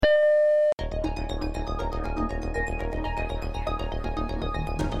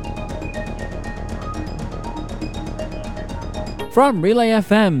From Relay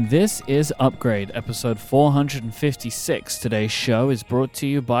FM, this is Upgrade, episode 456. Today's show is brought to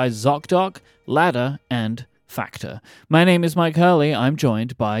you by ZocDoc, Ladder, and Factor. My name is Mike Hurley. I'm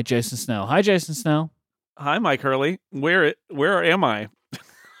joined by Jason Snell. Hi, Jason Snell. Hi, Mike Hurley. Where am I?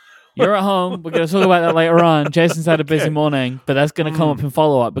 You're at home. We're going to talk about that later on. Jason's had a busy morning, but that's going to come up in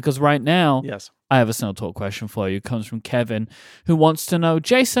follow-up because right now, I have a Snell Talk question for you. It comes from Kevin, who wants to know,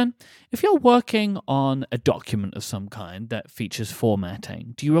 Jason, if you're working on a document of some kind that features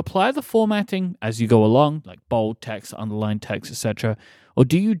formatting, do you apply the formatting as you go along, like bold text, underlined text, etc., or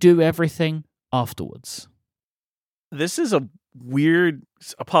do you do everything afterwards? This is a weird,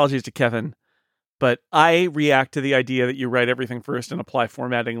 apologies to Kevin, but I react to the idea that you write everything first and apply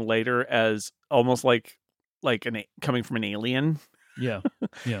formatting later as almost like coming from an alien. Yeah.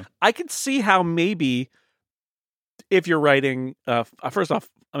 I could see how maybe if you're writing, first off,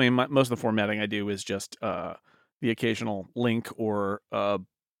 I mean, most of the formatting I do is just the occasional link or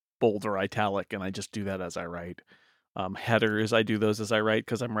bold or italic, and I just do that as I write. Headers, I do those as I write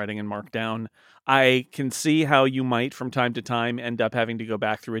because I'm writing in Markdown. I can see how you might from time to time end up having to go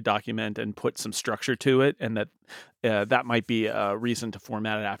back through a document and put some structure to it, and that might be a reason to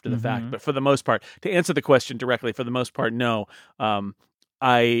format it after the fact. But for the most part, to answer the question directly, for the most part, no.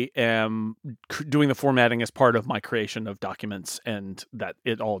 I am doing the formatting as part of my creation of documents, and that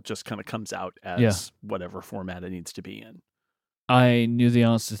it all just kind of comes out as whatever format it needs to be in. I knew the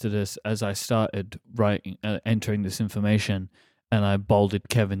answer to this as I started entering this information, and I bolded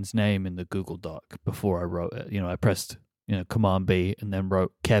Kevin's name in the Google Doc before I wrote it. I pressed Command B and then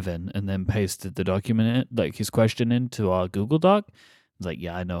wrote Kevin and then pasted the document in, like his question into our Google Doc. I was like,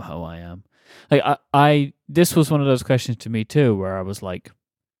 yeah, I know how I am. Like this was one of those questions to me too, where I was like,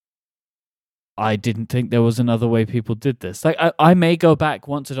 I didn't think there was another way people did this. Like I may go back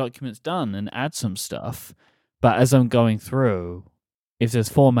once a document's done and add some stuff. But as I'm going through, if there's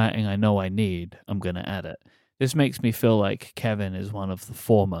formatting I know I need, I'm going to add it. This makes me feel like Kevin is one of the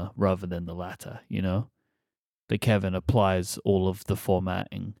former rather than the latter, That Kevin applies all of the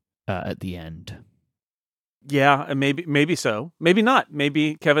formatting at the end. Yeah, and maybe so. Maybe not.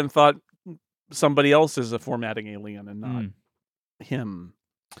 Maybe Kevin thought somebody else is a formatting alien and not him.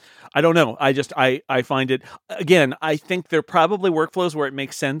 I don't know. I find it, again, I think there are probably workflows where it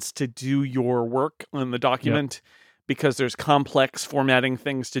makes sense to do your work on the document because there's complex formatting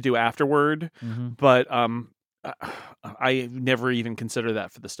things to do afterward. But I never even consider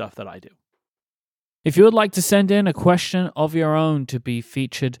that for the stuff that I do. If you would like to send in a question of your own to be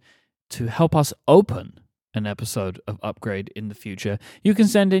featured to help us open an episode of Upgrade in the future, you can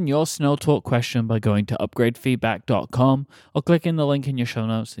send in your Snell Talk question by going to upgradefeedback.com or clicking the link in your show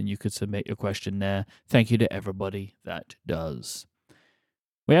notes, and you could submit your question there. Thank you to everybody that does.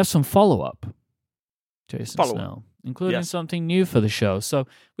 We have some follow-up, Jason Snell, including something new for the show. So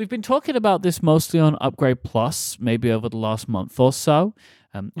we've been talking about this mostly on Upgrade Plus, maybe over the last month or so.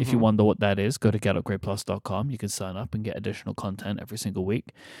 If you wonder what that is, go to getupgradeplus.com. You can sign up and get additional content every single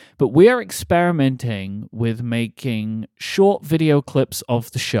week. But we are experimenting with making short video clips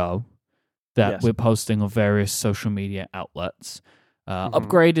of the show that we're posting on various social media outlets.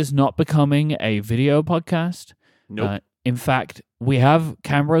 Upgrade is not becoming a video podcast. Nope. In fact, we have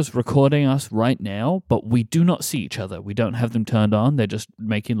cameras recording us right now, but we do not see each other. We don't have them turned on. They're just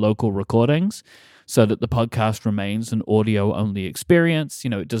making local recordings so that the podcast remains an audio-only experience.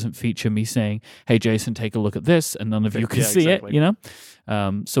 It doesn't feature me saying, hey, Jason, take a look at this, and none of you can see it,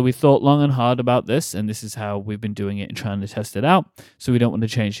 So we thought long and hard about this, and this is how we've been doing it and trying to test it out. So we don't want to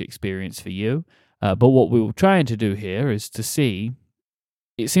change the experience for you. But what we were trying to do here is to see,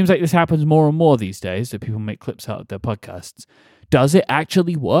 it seems like this happens more and more these days, that people make clips out of their podcasts. Does it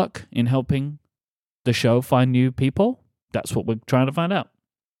actually work in helping the show find new people? That's what we're trying to find out.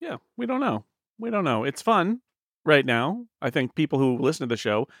 Yeah, we don't know. It's fun right now. I think people who listen to the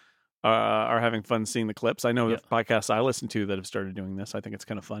show are having fun seeing the clips. I know the podcasts I listen to that have started doing this. I think it's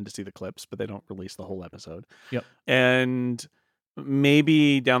kind of fun to see the clips, but they don't release the whole episode. Yep. And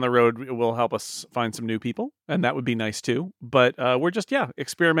maybe down the road it will help us find some new people, and that would be nice too. But we're just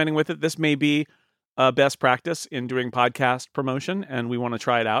experimenting with it. This may be best practice in doing podcast promotion, and we want to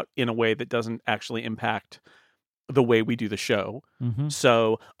try it out in a way that doesn't actually impact the way we do the show.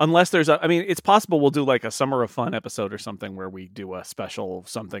 So unless there's it's possible we'll do like a Summer of Fun episode or something where we do a special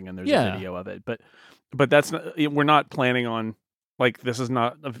something and there's a video of it. But that's not, we're not planning on, like, this is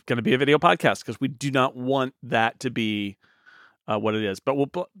not going to be a video podcast because we do not want that to be what it is. But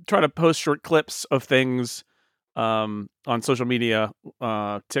we'll try to post short clips of things on social media,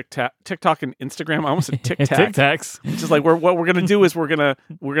 TikTok and Instagram. I almost said Tic Tac. Tic Tacs. Just like what we're gonna do is we're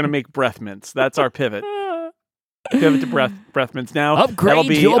gonna make breath mints. That's our pivot. Pivot to breath mints now. Upgrade That'll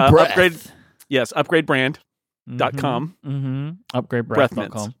be, your breath. upgradebrand.com.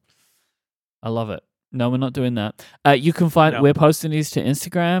 Upgradebrand.com. I love it. No, we're not doing that. You can find we're posting these to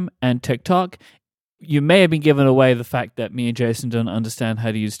Instagram and TikTok. You may have been given away the fact that me and Jason don't understand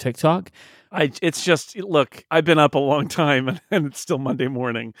how to use TikTok. It's just, look, I've been up a long time and it's still Monday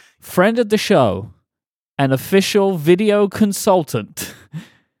morning. Friend of the show, an official video consultant,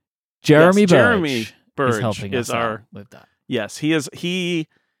 Jeremy Burge is helping us out with that. Yes, he is.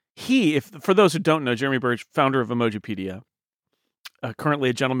 If for those who don't know, Jeremy Burge, founder of Emojipedia, currently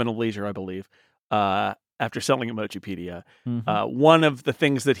a gentleman of leisure, I believe. After selling Emojipedia, one of the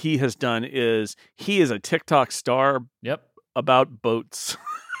things that he has done is he is a TikTok star. About boats.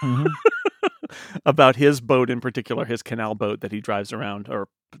 About his boat in particular, his canal boat that he drives around, or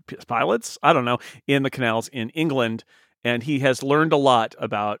pilots, I don't know, in the canals in England. And he has learned a lot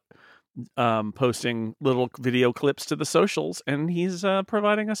about posting little video clips to the socials, and he's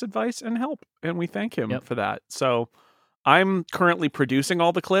providing us advice and help, and we thank him for that. So I'm currently producing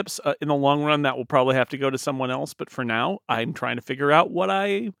all the clips. In the long run, that will probably have to go to someone else, but for now, I'm trying to figure out what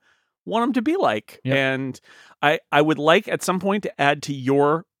I want them to be like. And I would like at some point to add to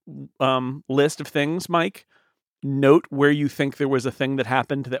your list of things, Mike, note where you think there was a thing that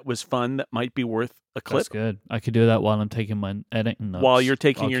happened that was fun that might be worth a clip. That's good. I could do that while I'm taking my editing notes. While you're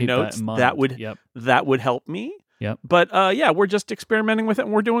taking your notes, that would help me. But we're just experimenting with it,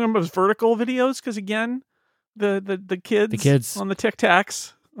 and we're doing them as vertical videos because, again, the kids on the Tic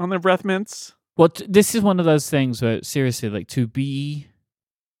Tacs, on their breath mints. Well, this is one of those things where, seriously, like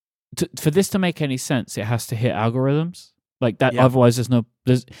for this to make any sense, it has to hit algorithms. Like that, otherwise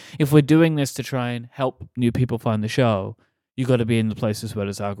if we're doing this to try and help new people find the show, you got to be in the places where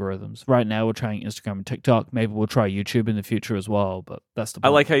there's algorithms. Right now, we're trying Instagram and TikTok. Maybe we'll try YouTube in the future as well, but that's the point.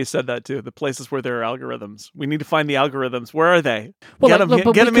 I like how you said that, too. The places where there are algorithms. We need to find the algorithms. Where are they? Well, get them in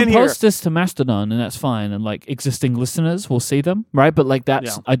here. We can post this to Mastodon, and that's fine, and like existing listeners will see them, right? But like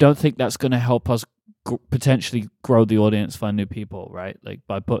I don't think that's going to help us potentially grow the audience, find new people, right? Like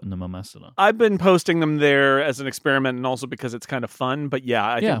by putting them on Mastodon. I've been posting them there as an experiment and also because it's kind of fun. But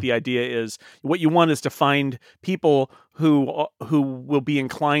I think the idea is what you want is to find people who will be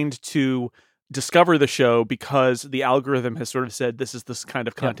inclined to discover the show because the algorithm has sort of said this is this kind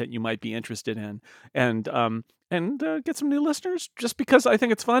of content you might be interested in, and get some new listeners just because I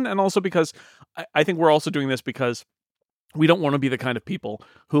think it's fun, and also because I think we're also doing this because we don't want to be the kind of people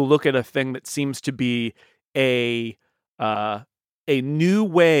who look at a thing that seems to be a new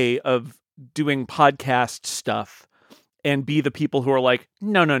way of doing podcast stuff and be the people who are like,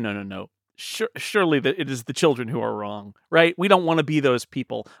 no. Surely that it is the children who are wrong, right? We don't want to be those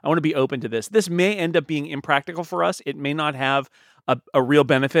people. I want to be open to this. This may end up being impractical for us. It may not have a real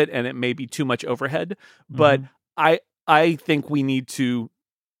benefit, and it may be too much overhead. But I think we need to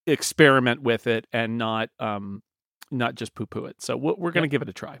experiment with it and not just poo-poo it. So we're going to give it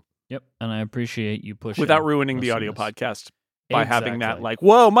a try. Yep. And I appreciate you pushing. Without ruining the audio podcast by having that like,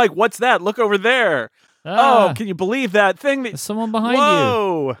 whoa, Mike, what's that? Look over there. Oh, can you believe that thing? There's someone behind you.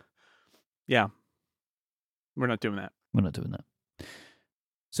 Whoa. Yeah. We're not doing that. We're not doing that.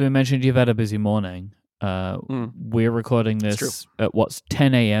 So we mentioned you've had a busy morning. We're recording this at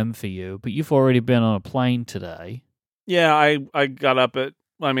 10 a.m. for you, but you've already been on a plane today. Yeah, I got up at,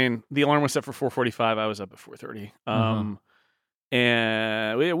 the alarm was set for 4:45. I was up at 4:30.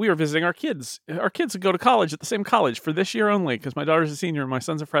 And we were visiting our kids. Our kids go to college at the same college for this year only because my daughter's a senior and my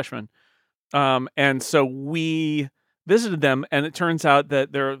son's a freshman. And so we visited them, and it turns out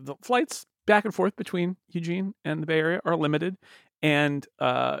that the flights back and forth between Eugene and the Bay Area are limited, and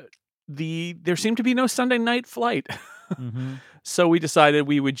there seemed to be no Sunday night flight. So we decided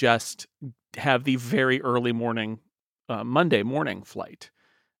we would just have the very early morning, Monday morning flight.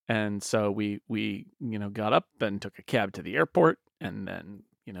 And so we got up and took a cab to the airport, and then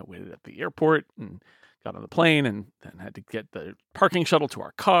waited at the airport and got on the plane, and then had to get the parking shuttle to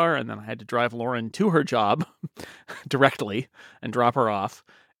our car, and then I had to drive Lauren to her job directly and drop her off,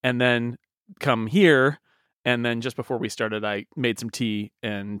 and then come here. And then just before we started, I made some tea,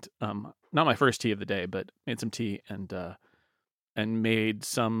 and not my first tea of the day, but made some tea and made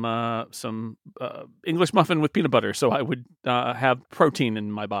some English muffin with peanut butter, so I would have protein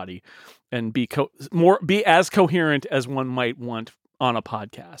in my body and be as coherent as one might want on a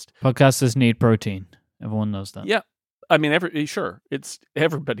podcast. Podcasters need protein. Everyone knows that. Yeah,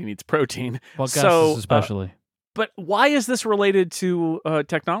 everybody needs protein. Podcasters especially. But why is this related to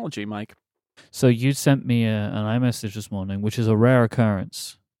technology, Mike? So you sent me an iMessage this morning, which is a rare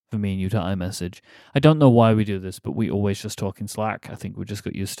occurrence for me and you to iMessage. I don't know why we do this, but we always just talk in Slack. I think we just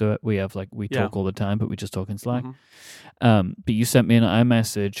got used to it. We have we talk all the time, but we just talk in Slack. But you sent me an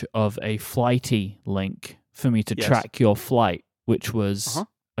iMessage of a Flighty link for me to track your flight, which was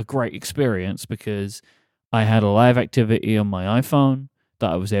a great experience because I had a live activity on my iPhone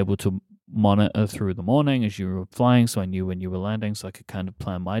that I was able to monitor through the morning as you were flying, so I knew when you were landing, so I could kind of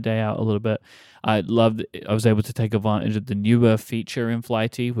plan my day out a little bit. I was able to take advantage of the newer feature in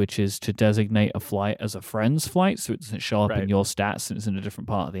Flighty, which is to designate a flight as a friend's flight, so it doesn't show up in your stats and it's in a different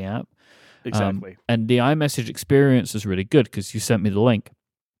part of the app. Exactly. And the iMessage experience is really good because you sent me the link.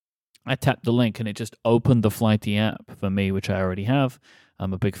 I tapped the link and it just opened the Flighty app for me, which I already have.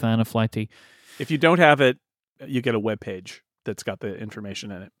 I'm a big fan of Flighty. If you don't have it, you get a web page that's got the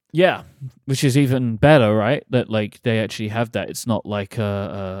information in it. Yeah, which is even better, right? That they actually have that. It's not like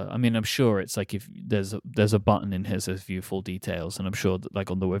I mean, I'm sure it's like if there's a button in here that says view full details, and I'm sure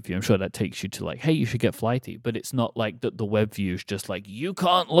that on the web view, I'm sure that takes you to hey, you should get Flighty, but it's not like that. The web view is just you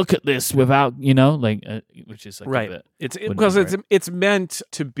can't look at this without which is right. A bit, it's because it's meant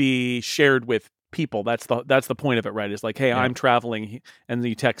to be shared with people. That's the point of it, right? Is hey, I'm traveling, and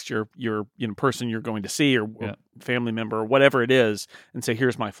you text your person you're going to see or family member or whatever it is, and say,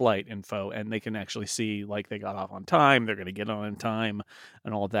 here's my flight info, and they can actually see they got off on time, they're going to get on in time,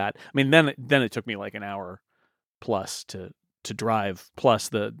 and all of that. I mean, then it took me an hour plus to drive, plus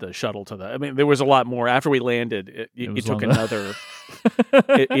the shuttle to the. I mean, there was a lot more after we landed. It took another.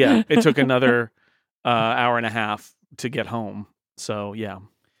 It took another hour and a half to get home. So yeah.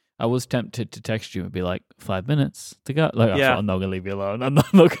 I was tempted to text you and be 5 minutes to go. I thought, I'm not going to leave you alone. I'm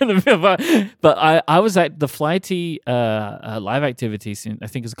not going to be. But I was at the Flighty live activity. I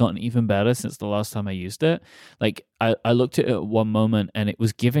think it's gotten even better since the last time I used it. I looked at it at one moment and it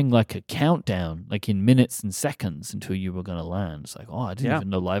was giving a countdown, in minutes and seconds until you were going to land. It's I didn't even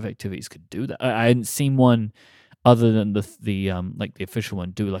know live activities could do that. I hadn't seen one other than the official one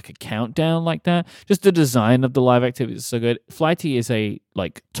do a countdown like that. Just the design of the live activity is so good. Flighty is a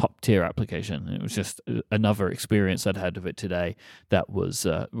top tier application. It was just another experience I'd had of it today that was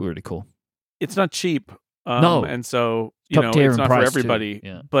really cool. It's not cheap. No. And so top tier it's not for everybody,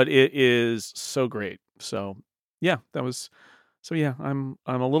 yeah. But it is so great. So yeah, I'm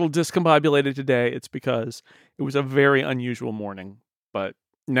a little discombobulated today. It's because it was a very unusual morning, but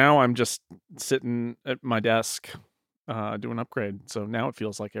now I'm just sitting at my desk doing Upgrade. So now it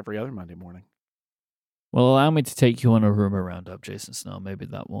feels like every other Monday morning. Well, allow me to take you on a rumor roundup, Jason Snell. Maybe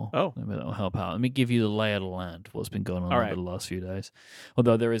that will help out. Let me give you the lay of the land, what's been going on over the last few days.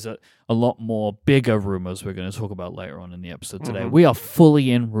 Although there is a lot more bigger rumors we're going to talk about later on in the episode today. We are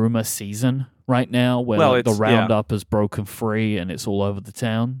fully in rumor season right now where the roundup has broken free and it's all over the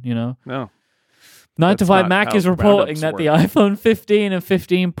town, No. 9 to 5 Mac is reporting that the iPhone 15 and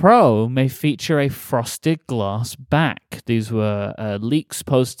 15 Pro may feature a frosted glass back. These were leaks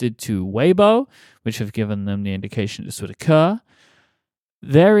posted to Weibo, which have given them the indication this would occur.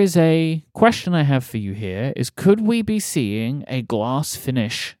 There is a question I have for you here is, could we be seeing a glass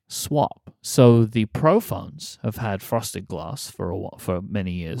finish swap? So the Pro phones have had frosted glass for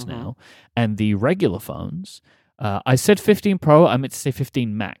many years now, and the regular phones... I said 15 Pro, I meant to say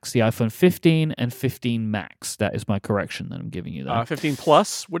 15 Max. The iPhone 15 and 15 Max. That is my correction that I'm giving you there. 15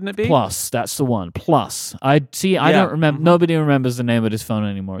 Plus, wouldn't it be? Plus, that's the one. Plus. I don't remember. Nobody remembers the name of this phone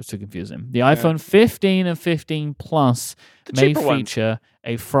anymore. It's too confusing. The iPhone 15 and 15 Plus may feature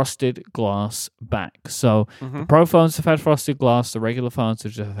a frosted glass back. So the Pro phones have had frosted glass. The regular phones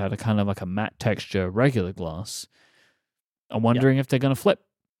have just had a kind of a matte texture regular glass. I'm wondering if they're going to flip.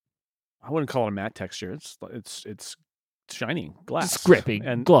 I wouldn't call it a matte texture. It's shiny glass. It's grippy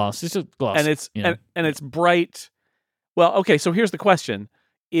and glass. It's just glass. And it's and it's bright. Well, okay, so here's the question.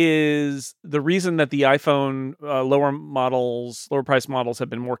 Is the reason that the iPhone lower price models have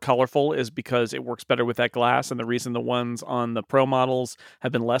been more colorful is because it works better with that glass, and the reason the ones on the Pro models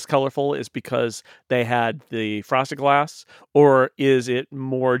have been less colorful is because they had the frosted glass? Or is it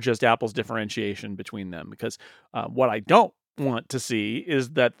more just Apple's differentiation between them? Because what I don't want to see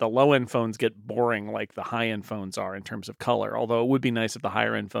is that the low-end phones get boring like the high-end phones are in terms of color, although it would be nice if the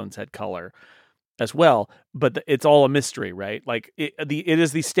higher-end phones had color as well, but it's all a mystery, right? It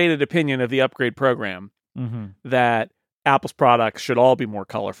is the stated opinion of the Upgrade program that Apple's products should all be more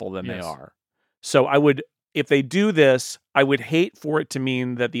colorful than they are. So if they do this, I would hate for it to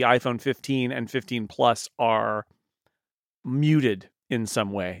mean that the iPhone 15 and 15 Plus are muted in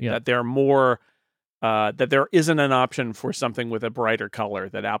some way, that they're more... that there isn't an option for something with a brighter color,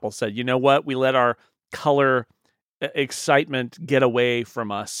 that Apple said, you know what, we let our color excitement get away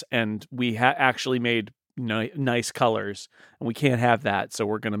from us, and we actually made nice colors, and we can't have that. So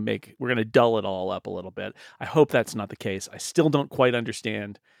we're gonna dull it all up a little bit. I hope that's not the case. I still don't quite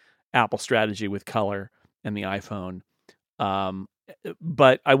understand Apple's strategy with color and the iPhone.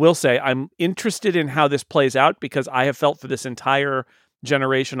 But I will say I'm interested in how this plays out, because I have felt for this entire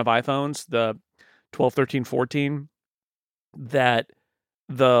generation of iPhones, the 12, 13, 14, that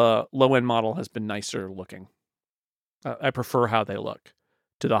the low-end model has been nicer looking. I prefer how they look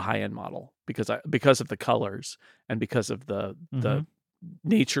to the high-end model because of the colors and because of the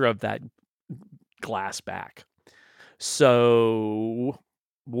nature of that glass back. So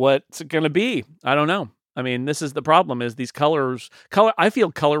what's it going to be? I don't know. I mean, this is the problem, is these I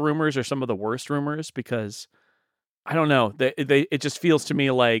feel color rumors are some of the worst rumors, because I don't know. It just feels to me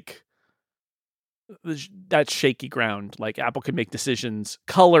like that's shaky ground. Like Apple can make decisions.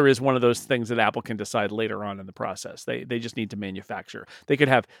 Color is one of those things that Apple can decide later on in the process. They just need to manufacture. They could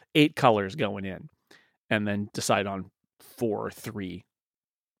have 8 colors going in and then decide on 4 or 3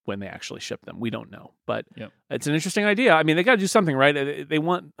 when they actually ship them. We don't know, but It's an interesting idea. I mean, they got to do something, right? They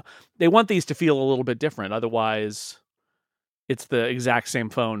want these to feel a little bit different. Otherwise, it's the exact same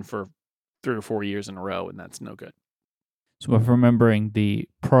phone for 3 or 4 years in a row, and that's no good. So if remembering, the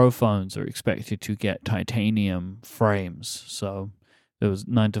Pro phones are expected to get titanium frames. So there was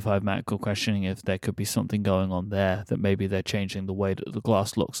 9to5Mac questioning if there could be something going on there, that maybe they're changing the way that the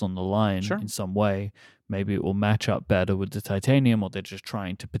glass looks on the line in some way. Maybe it will match up better with the titanium, or they're just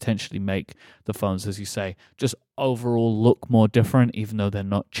trying to potentially make the phones, as you say, just overall look more different, even though they're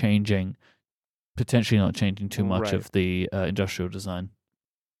potentially not changing too much of the industrial design.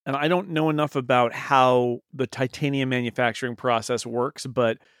 And I don't know enough about how the titanium manufacturing process works,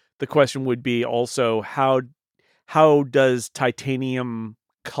 but the question would be also how does titanium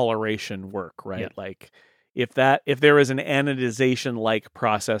coloration work, right? Yeah. Like if there is an anodization like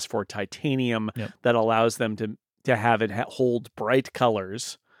process for titanium that allows them to have it hold bright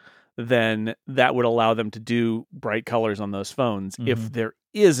colors, then that would allow them to do bright colors on those phones. If there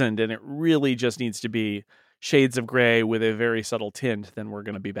isn't, and it really just needs to be shades of gray with a very subtle tint, then we're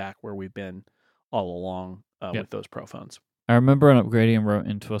going to be back where we've been all along with those Pro phones. I remember an Upgradian wrote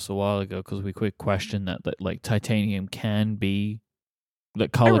into us a while ago, because we quick questioned that like titanium can be,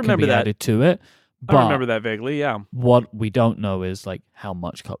 that color can be added to it. But I remember that vaguely, yeah. What we don't know is like how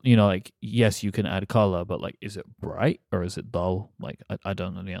much color. Like, yes, you can add color, but like, is it bright or is it dull? Like, I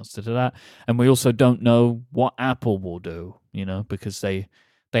don't know the answer to that. And we also don't know what Apple will do, because they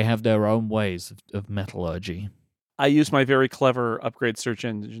have their own ways of metallurgy. I used my very clever Upgrade search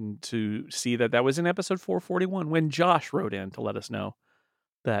engine to see that was in episode 441 when Josh wrote in to let us know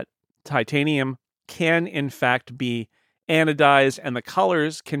that titanium can in fact be anodized and the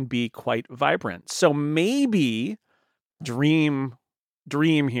colors can be quite vibrant. So maybe dream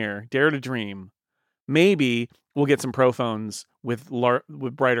here, dare to dream. Maybe we'll get some Pro phones with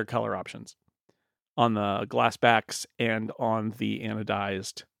brighter color options on the glass backs and on the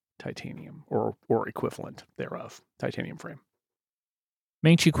anodized titanium or equivalent thereof titanium frame.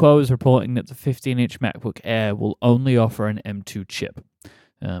 Ming-Chi Kuo is reporting that the 15-inch MacBook Air will only offer an M2 chip.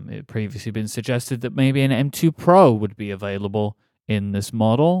 It had previously been suggested that maybe an M2 Pro would be available in this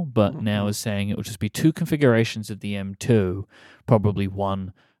model, but now is saying it will just be 2 configurations of the M2, probably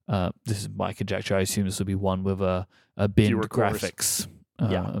one. This is my conjecture. I assume this will be one with a binned graphics,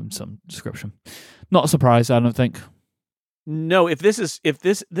 some description. Not surprised, I don't think. No, if this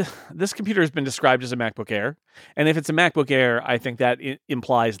computer has been described as a MacBook Air, and if it's a MacBook Air, I think that it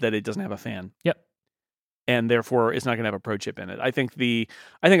implies that it doesn't have a fan. Yep. And therefore it's not going to have a Pro chip in it. I think a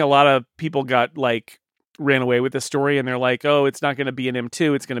lot of people ran away with this story, and they're like, oh, it's not going to be an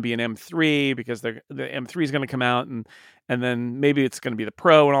M2, it's going to be an M3 because the M3 is going to come out, and then maybe it's going to be the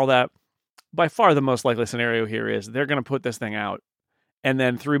Pro and all that. By far the most likely scenario here is they're going to put this thing out, and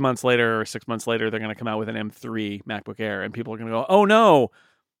then 3 months later or 6 months later, they're going to come out with an M3 MacBook Air, and people are going to go, oh no,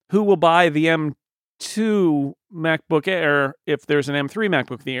 who will buy the M2 MacBook Air if there's an M3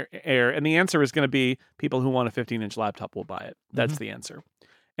 MacBook Air? And the answer is going to be people who want a 15-inch laptop will buy it. That's the answer.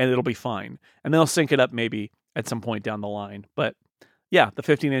 And it'll be fine. And they'll sync it up maybe at some point down the line. But yeah, the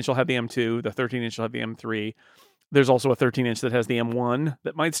 15-inch will have the M2, the 13-inch will have the M3. There's also a 13-inch that has the M1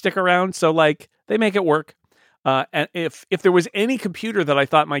 that might stick around. So they make it work. And if there was any computer that I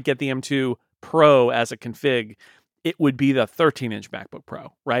thought might get the M2 Pro as a config, it would be the 13-inch MacBook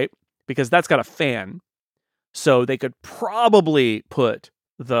Pro, right? Because that's got a fan. So they could probably put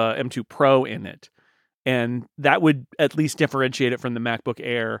the M2 Pro in it. And that would at least differentiate it from the MacBook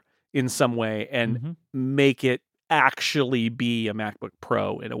Air in some way and make it actually be a MacBook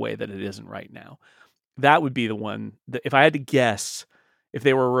Pro in a way that it isn't right now. That would be the one that, if I had to guess, if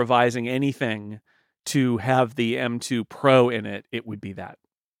they were revising anything to have the M2 Pro in it, it would be that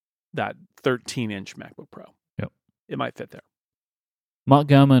 13-inch MacBook Pro. Yep. It might fit there. Mark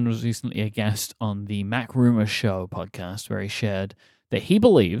Gurman was recently a guest on the Mac Rumor Show podcast, where he shared that he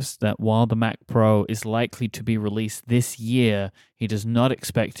believes that while the Mac Pro is likely to be released this year, he does not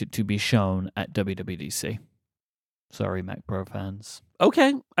expect it to be shown at WWDC. Sorry, Mac Pro fans.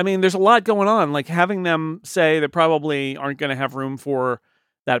 Okay. I mean, there's a lot going on. Like having them say they probably aren't going to have room for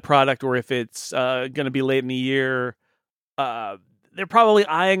that product, or if it's going to be late in the year, they're probably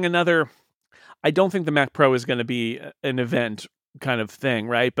eyeing another. I don't think the Mac Pro is going to be an event kind of thing,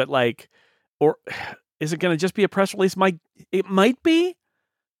 right? But like, or is it going to just be a press release? It might be.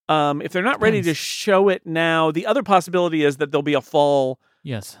 If they're not ready to show it now, the other possibility is that there'll be a fall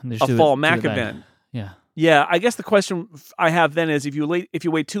Mac event. Yeah. Yeah, I guess the question I have then is if you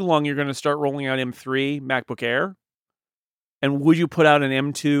wait too long, you're going to start rolling out M3 MacBook Air. And would you put out an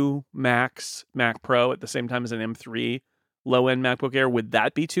M2 Max Mac Pro at the same time as an M3 low-end MacBook Air? Would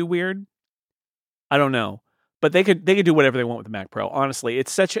that be too weird? I don't know. But they could do whatever they want with the Mac Pro. Honestly,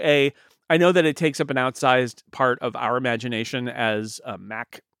 it's such a... I know that it takes up an outsized part of our imagination as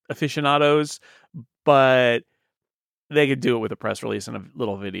Mac aficionados, but they could do it with a press release and a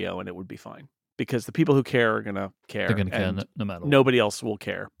little video and it would be fine. Because the people who care are going to care. They're going to care no matter what. Nobody else will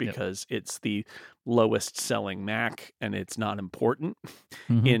care because it's the lowest selling Mac and it's not important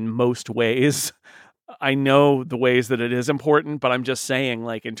in most ways. I know the ways that it is important, but I'm just saying,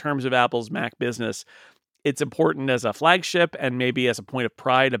 like, in terms of Apple's Mac business, it's important as a flagship and maybe as a point of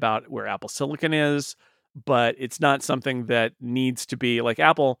pride about where Apple Silicon is, but it's not something that needs to be like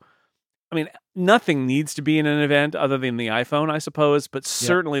Apple. I mean, nothing needs to be in an event other than the iPhone, I suppose, but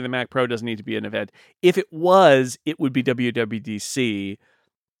certainly the Mac Pro doesn't need to be an event. If it was, it would be WWDC.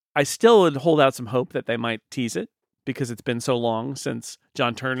 I still would hold out some hope that they might tease it because it's been so long since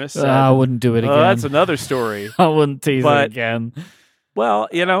John Turnus said, I wouldn't do it again. That's another story. I wouldn't tease it again. Well,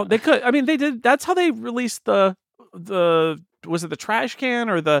 they could. I mean, they did. That's how they released the was it the trash can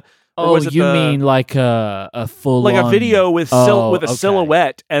or the... Oh, you mean like a full like a video with a okay.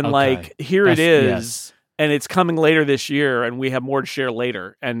 silhouette and like here it is, yes. And it's coming later this year, and we have more to share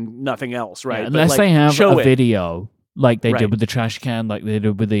later, and nothing else, right? Yeah, unless they have a video like they Right. did with the trash can, like they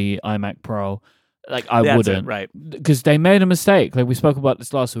did with the iMac Pro. Like I That's wouldn't, it, right? Because they made a mistake. Like we spoke about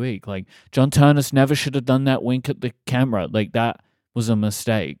this last week. Like John Turnus never should have done that wink at the camera. Like that was a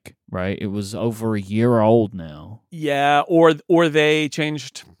mistake, right? It was over a year old now. Yeah, or they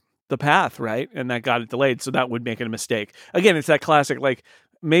changed the path, right? And that got it delayed, so that would make it a mistake. Again, it's that classic, like,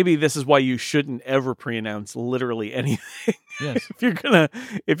 maybe this is why you shouldn't ever pre-announce literally anything. Yes. if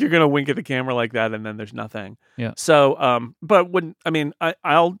you're gonna wink at the camera like that and then there's nothing. Yeah. So, but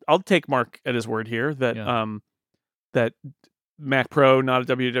I'll take Mark at his word here that that Mac Pro not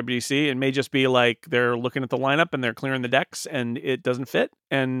at WWDC. It may just be like they're looking at the lineup and they're clearing the decks and it doesn't fit,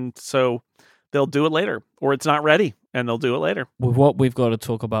 and so they'll do it later, or it's not ready and they'll do it later. With what we've got to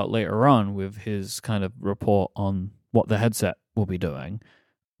talk about later on with his kind of report on what the headset will be doing,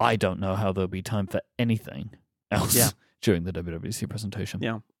 I don't know how there'll be time for anything else during the WWDC presentation.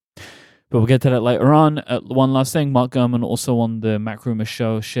 Yeah. But we'll get to that later on. One last thing, Mark Gurman also on the Mac Rumor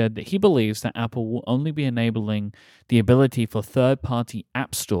Show shared that he believes that Apple will only be enabling the ability for third-party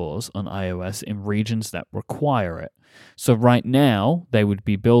app stores on iOS in regions that require it. So right now, they would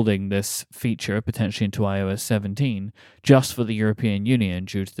be building this feature potentially into iOS 17 just for the European Union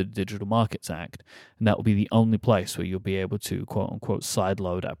due to the Digital Markets Act. And that will be the only place where you'll be able to, quote-unquote,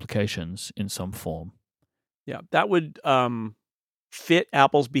 sideload applications in some form. Yeah, that would... fit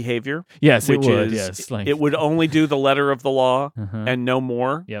Apple's behavior. Yes, which it would. Is, yes, like... it would only do the letter of the law and no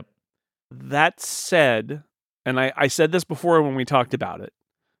more. Yep. That said, and I said this before when we talked about it,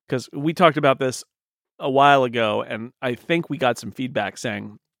 because we talked about this a while ago, and I think we got some feedback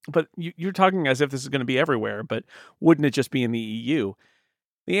saying, but you're talking as if this is going to be everywhere, but wouldn't it just be in the EU?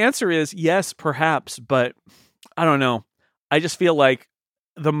 The answer is yes, perhaps, but I don't know. I just feel like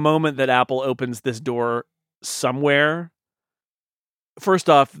the moment that Apple opens this door somewhere, first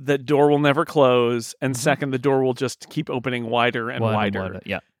off, the door will never close, and second, the door will just keep opening wider and wider.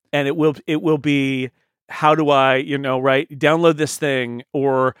 Yeah, and it will be, how do I, right? Download this thing,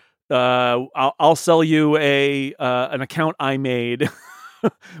 or I'll sell you an account I made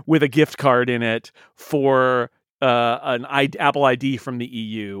with a gift card in it for an Apple ID from the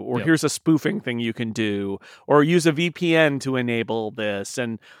EU, or here's a spoofing thing you can do, or use a VPN to enable this,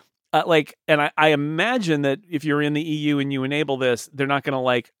 and. I imagine that if you're in the EU and you enable this, they're not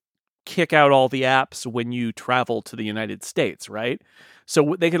going to kick out all the apps when you travel to the United States, right?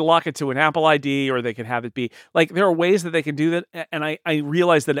 So they could lock it to an Apple ID, or they could have it be there are ways that they can do that. And I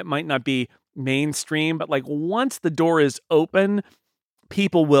realize that it might not be mainstream, but like once the door is open,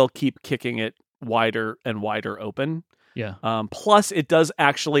 people will keep kicking it wider and wider open. Yeah. Plus, it does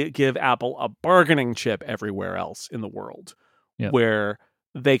actually give Apple a bargaining chip everywhere else in the world, where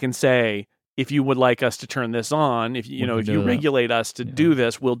they can say, if you would like us to turn this on, if you regulate us to do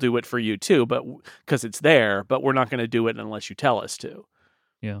this, we'll do it for you too. But because it's there, but we're not going to do it unless you tell us to.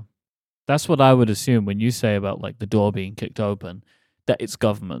 Yeah, that's what I would assume when you say about like the door being kicked open, that it's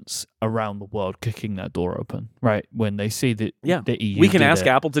governments around the world kicking that door open, right? When they see that the EU, we can ask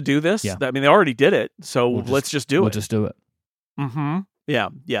Apple to do this. Yeah. I mean, they already did it, so let's just do it. We'll just do it. Mm-hmm.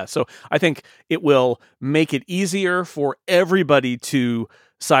 Yeah. So I think it will make it easier for everybody to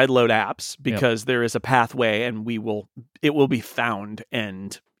sideload apps because there is a pathway, and it will be found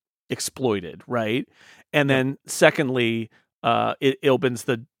and exploited, right? And then secondly, it opens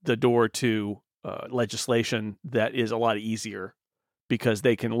the door to legislation that is a lot easier because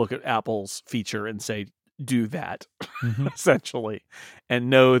they can look at Apple's feature and say, do that, essentially, and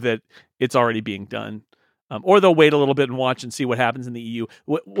know that it's already being done. Or they'll wait a little bit and watch and see what happens in the EU.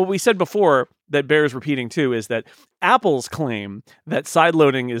 What we said before that bears repeating too is that Apple's claim that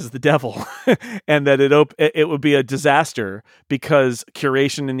sideloading is the devil and that it would be a disaster because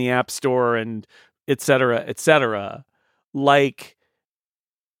curation in the App Store and et cetera, like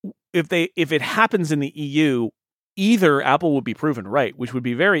if it happens in the EU, either Apple would be proven right, which would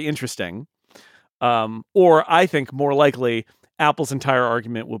be very interesting, or I think more likely Apple's entire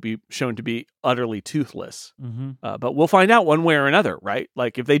argument will be shown to be utterly toothless. But we'll find out one way or another, right?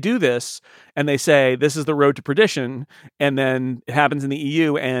 Like if they do this and they say this is the road to perdition, and then it happens in the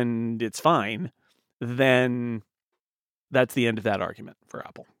EU and it's fine, then that's the end of that argument for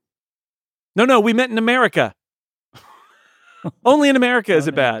Apple. No, we meant in America. Only in America is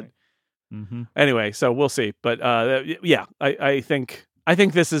it bad. Anyway, so we'll see. But I think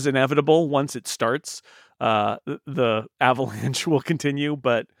this is inevitable once it starts. The avalanche will continue,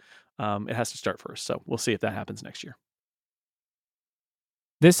 but it has to start first. So we'll see if that happens next year.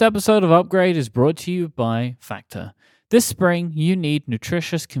 This episode of Upgrade is brought to you by Factor. This spring, you need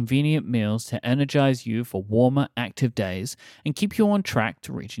nutritious, convenient meals to energize you for warmer, active days and keep you on track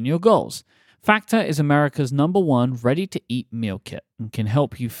to reaching your goals. Factor is America's #1 ready-to-eat meal kit and can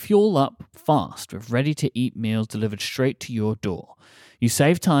help you fuel up fast with ready-to-eat meals delivered straight to your door. You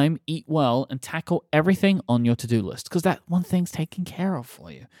save time, eat well, and tackle everything on your to-do list because that one thing's taken care of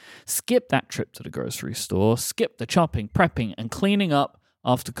for you. Skip that trip to the grocery store, skip the chopping, prepping, and cleaning up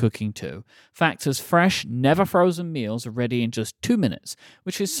after cooking too. Factor's fresh, never frozen meals are ready in just 2 minutes,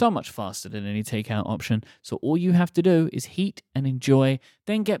 which is so much faster than any takeout option. So all you have to do is heat and enjoy,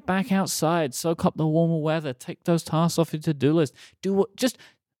 then get back outside, soak up the warmer weather, take those tasks off your to-do list, just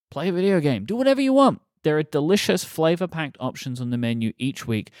play a video game, do whatever you want. There are delicious flavor-packed options on the menu each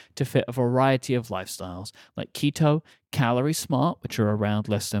week to fit a variety of lifestyles, like keto, calorie smart, which are around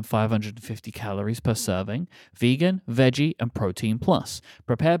less than 550 calories per serving, vegan, veggie, and protein plus.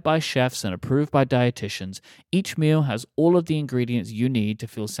 Prepared by chefs and approved by dietitians, each meal has all of the ingredients you need to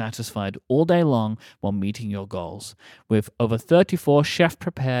feel satisfied all day long while meeting your goals. With over 34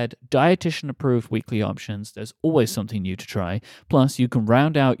 chef-prepared, dietitian-approved weekly options, there's always something new to try. Plus, you can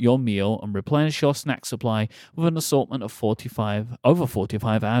round out your meal and replenish your snack supply with an assortment of over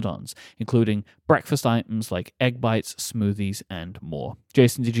 45 add-ons, including breakfast items like egg bites, smoothies, and more.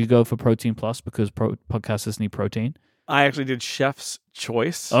 Jason, did you go for Protein Plus because podcasters need protein? I actually did Chef's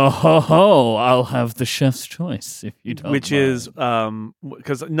Choice. Oh, I'll have the Chef's Choice if you don't Which mind. is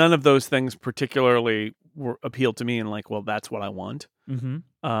because none of those things particularly appealed to me, and like, well, that's what I want.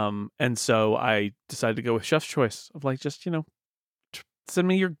 And so I decided to go with Chef's Choice of like, just send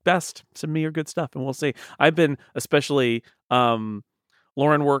me your best, send me your good stuff, and we'll see. I've been especially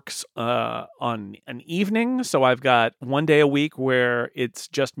Lauren works on an evening, so I've got one day a week where it's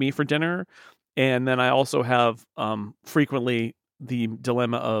just me for dinner, and then I also have frequently the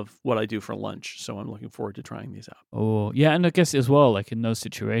dilemma of what I do for lunch. So I'm looking forward to trying these out. Oh, yeah, and I guess as well, like in those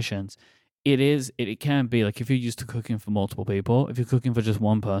situations, it can be like if you're used to cooking for multiple people, if you're cooking for just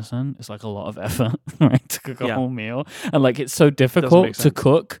one person, it's like a lot of effort, right, to cook a whole meal, and like it's so difficult to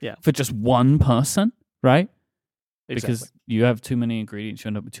cook for just one person, right? Exactly. Because you have too many ingredients, you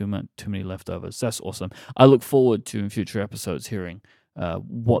end up with too many leftovers. That's awesome. I look forward to in future episodes hearing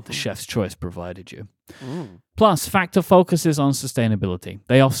what the Chef's Choice provided you. Plus, Factor focuses on sustainability.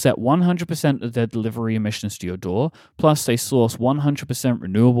 They offset 100% of their delivery emissions to your door. Plus, they source 100%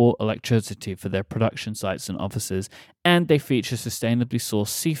 renewable electricity for their production sites and offices, and they feature sustainably sourced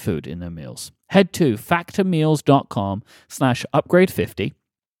seafood in their meals. Head to factormeals.com/upgrade50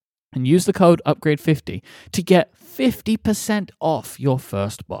 and use the code upgrade50 to get 50% off your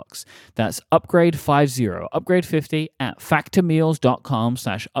first box. That's upgrade50, upgrade50 at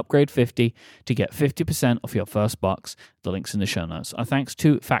factormeals.com/upgrade50 to get 50% off your first box. The link's in the show notes. Our thanks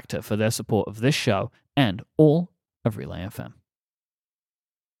to Factor for their support of this show and all of Relay FM.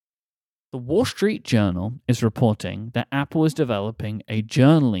 The Wall Street Journal is reporting that Apple is developing a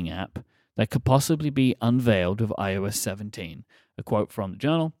journaling app that could possibly be unveiled with iOS 17. A quote from the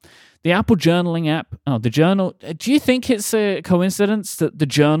Journal. The Apple journaling app, the Journal, do you think it's a coincidence that the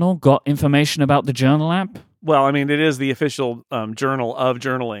Journal got information about the Journal app? Well, I mean, it is the official journal of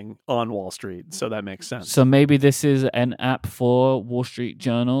journaling on Wall Street, so that makes sense. So maybe this is an app for Wall Street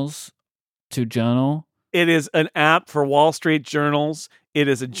journals to journal? It is an app for Wall Street journals. It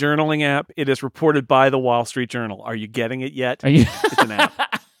is a journaling app. It is reported by the Wall Street Journal. Are you getting it yet? Are you? It's an app.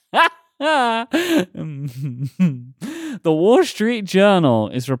 The Wall Street Journal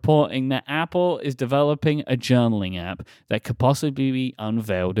is reporting that Apple is developing a journaling app that could possibly be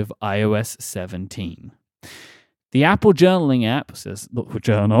unveiled with iOS 17. The Apple journaling app, says the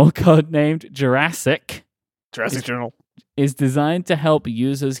journal, codenamed Jurassic Journal, is designed to help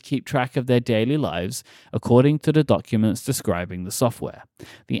users keep track of their daily lives according to the documents describing the software.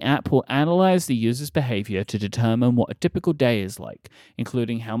 The app will analyze the user's behavior to determine what a typical day is like,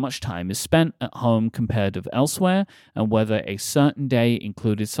 including how much time is spent at home compared with elsewhere, and whether a certain day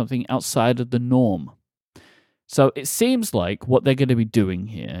included something outside of the norm. So it seems like what they're going to be doing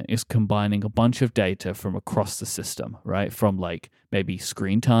here is combining a bunch of data from across the system, right? From like maybe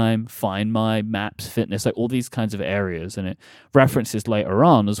screen time, Find My, Maps, Fitness, like all these kinds of areas. And it references later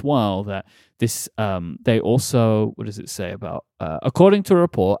on as well that this, they also, what does it say about, according to a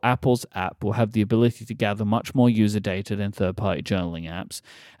report, Apple's app will have the ability to gather much more user data than third-party journaling apps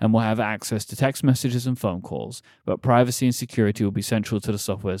and will have access to text messages and phone calls, but privacy and security will be central to the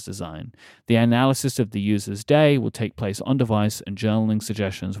software's design. The analysis of the user's day will take place on device, and journaling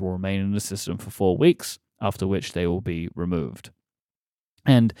suggestions will remain in the system for 4 weeks, after which they will be removed.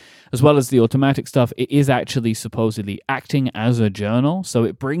 And as well as the automatic stuff, it is actually supposedly acting as a journal, so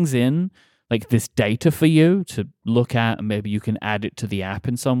it brings in like this data for you to look at, and maybe you can add it to the app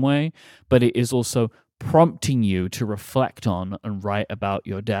in some way, but it is also prompting you to reflect on and write about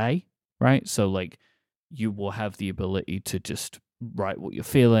your day, right? So like you will have the ability to just write what you're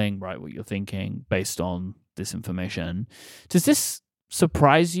feeling, write what you're thinking based on this information. Does this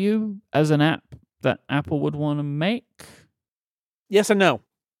surprise you as an app that Apple would want to make? Yes and no.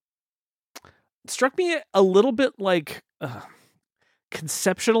 It struck me a little bit like,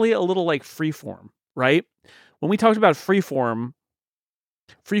 conceptually a little like Freeform, right? When we talked about Freeform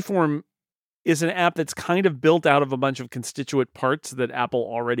is an app that's kind of built out of a bunch of constituent parts that Apple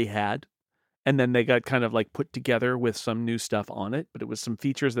already had. And then they got kind of like put together with some new stuff on it. But it was some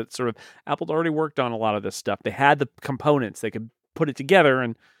features that sort of Apple already worked on a lot of this stuff. They had the components. They could put it together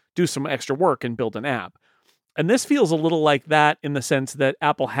and do some extra work and build an app. And this feels a little like that in the sense that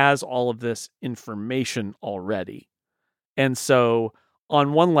Apple has all of this information already. And so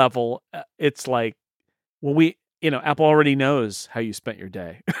on one level, it's like, well, Apple already knows how you spent your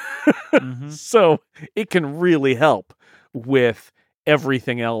day. Mm-hmm. So it can really help with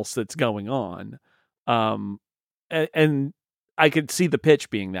everything else that's going on. And I could see the pitch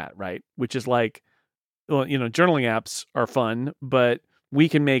being that, right? Which is like, well, journaling apps are fun, but we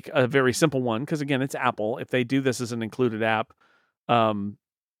can make a very simple one because, again, it's Apple. If they do this as an included app,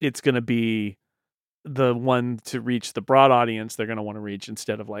 it's going to be the one to reach the broad audience they're going to want to reach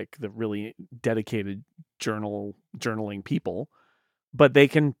instead of like the really dedicated journaling people. But they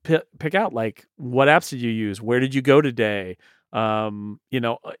can pick out like, what apps did you use? Where did you go today? Anything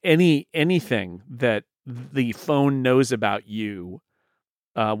that the phone knows about you.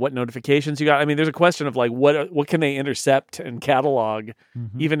 What notifications you got. I mean, there's a question of like, what can they intercept and catalog?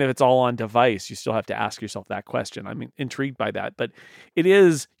 Mm-hmm. Even if it's all on device, you still have to ask yourself that question. I'm intrigued by that, but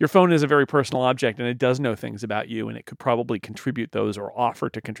your phone is a very personal object and it does know things about you, and it could probably contribute those or offer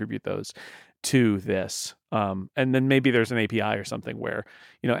to contribute those to this. And then maybe there's an API or something where,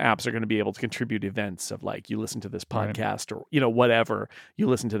 apps are going to be able to contribute events of like, you listen to this podcast or, whatever, you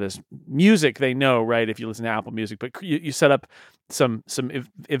listen to this music, they know, right? If you listen to Apple Music, but you set up some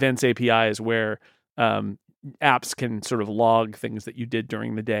events APIs where apps can sort of log things that you did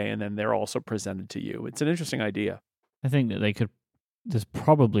during the day, and then they're also presented to you. It's an interesting idea. I think that there's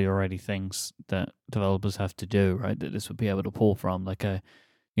probably already things that developers have to do, right? That this would be able to pull from, like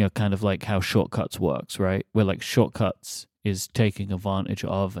kind of like how Shortcuts works, right? Where like Shortcuts is taking advantage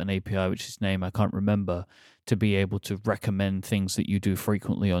of an API, which is name I can't remember, to be able to recommend things that you do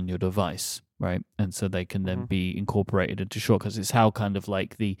frequently on your device, right? And so they can then Mhm. be incorporated into shortcuts. It's how kind of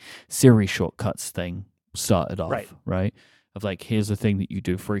like the Siri shortcuts thing started off, right? Of like, here's a thing that you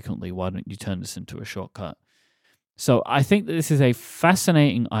do frequently. Why don't you turn this into a shortcut? So I think that this is a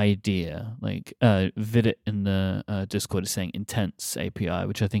fascinating idea. Like Vidit in the Discord is saying Intense API,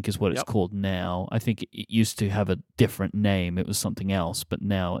 which I think is what it's Yep. called now. I think it used to have a different name. It was something else, but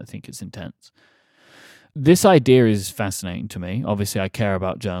now I think it's Intense. This idea is fascinating to me. Obviously, I care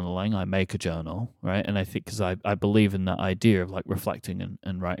about journaling. I make a journal, right? And I think because I believe in that idea of like reflecting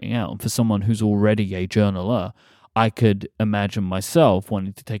and writing out. And for someone who's already a journaler, I could imagine myself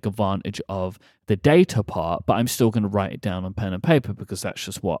wanting to take advantage of the data part, but I'm still going to write it down on pen and paper because that's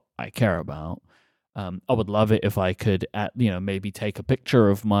just what I care about. I would love it if I could, maybe take a picture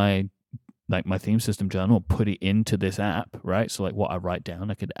of my theme system journal, put it into this app, right? So like what I write down,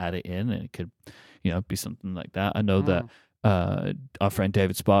 I could add it in, and it could, be something like that. I know that our friend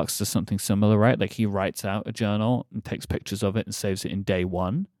David Sparks does something similar, right? Like he writes out a journal and takes pictures of it and saves it in day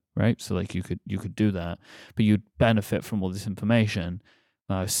one, right? So like you could do that, but you'd benefit from all this information.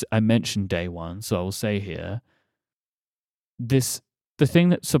 I mentioned day one, so I will say here, the thing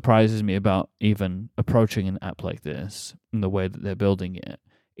that surprises me about even approaching an app like this and the way that they're building it,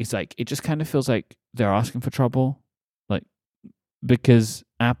 it's like it just kind of feels like they're asking for trouble, like because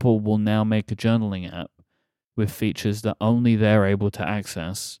Apple will now make a journaling app with features that only they're able to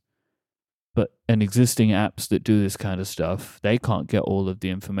access. But existing apps that do this kind of stuff, they can't get all of the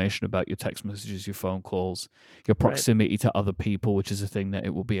information about your text messages, your phone calls, your proximity to other people, which is a thing that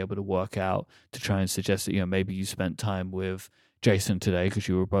it will be able to work out to try and suggest that, maybe you spent time with Jason today because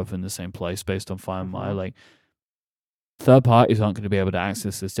you were both in the same place based on Find My. Like, third parties aren't going to be able to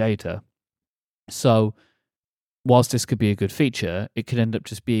access this data. So whilst this could be a good feature, it could end up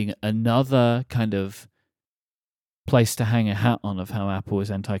just being another kind of place to hang a hat on of how Apple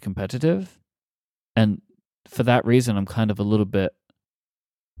is anti-competitive. And for that reason, I'm kind of a little bit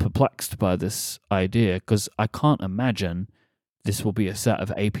perplexed by this idea because I can't imagine this will be a set of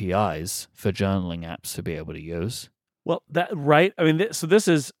APIs for journaling apps to be able to use. Well, I mean, this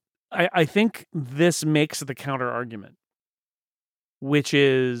is, I think this makes the counter argument, which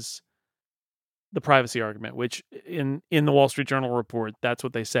is the privacy argument, which in the Wall Street Journal report, that's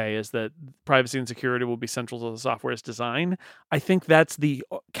what they say, is that privacy and security will be central to the software's design. I think that's the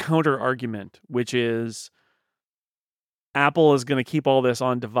counter argument, which is Apple is going to keep all this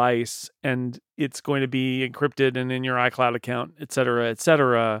on device and it's going to be encrypted and in your iCloud account, et cetera, et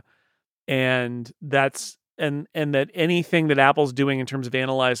cetera. And that's, and that anything that Apple's doing in terms of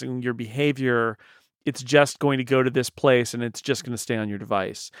analyzing your behavior, it's just going to go to this place and it's just going to stay on your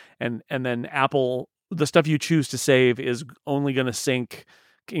device. And then Apple, the stuff you choose to save is only going to sync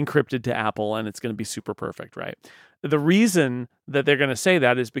encrypted to Apple and it's going to be super perfect, right? The reason that they're going to say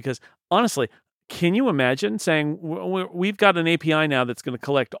that is because, honestly, can you imagine saying, we've got an API now that's going to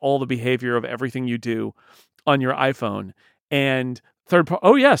collect all the behavior of everything you do on your iPhone, and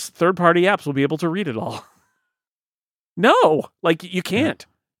third-party apps will be able to read it all. No, like you can't.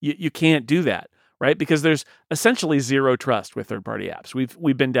 You can't do that, right? Because there's essentially zero trust with third-party apps.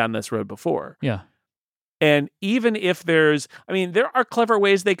 We've been down this road before. Yeah. And even if there are clever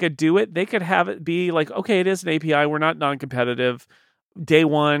ways they could do it. They could have it be like, okay, it is an API. We're not non-competitive. Day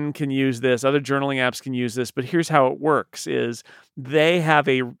one can use this. Other journaling apps can use this. But here's how it works: is they have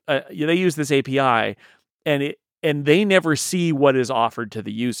they use this API, and they never see what is offered to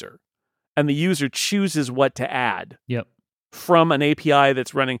the user, and the user chooses what to add. Yep. From an API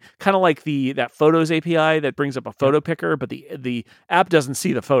that's running, kind of like that Photos API that brings up a photo picker, but the app doesn't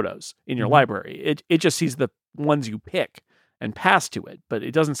see the photos in your library. It just sees the ones you pick and pass to it, but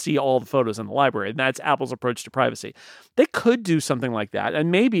it doesn't see all the photos in the library. And that's Apple's approach to privacy. They could do something like that, and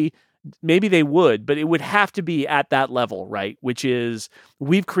maybe they would, but it would have to be at that level, right? Which is,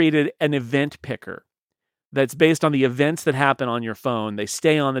 we've created an event picker that's based on the events that happen on your phone. They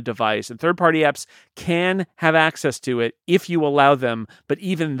stay on the device, and third-party apps can have access to it if you allow them, but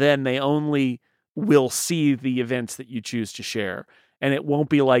even then they only will see the events that you choose to share. And it won't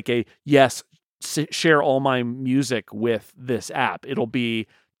be like share all my music with this app. It'll be,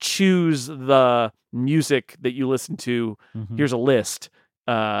 choose the music that you listen to. Here's a list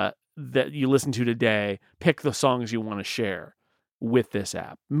that you listen to today. Pick the songs you want to share with this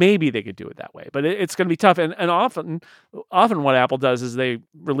app. Maybe they could do it that way, but it's going to be tough. And often what Apple does is they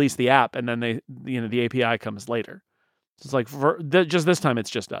release the app and then the API comes later. So it's like, just this time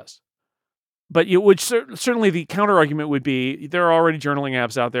it's just us. But it would certainly, the counter argument would be, there are already journaling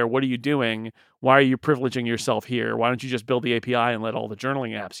apps out there. What are you doing? Why are you privileging yourself here? Why don't you just build the API and let all the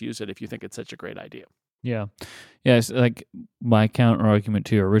journaling apps use it if you think it's such a great idea? Yeah. Yeah, it's like my counter argument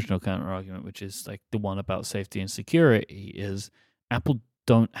to your original counter argument, which is like the one about safety and security, is Apple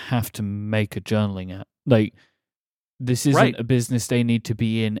don't have to make a journaling app. Like, this isn't Right. a business they need to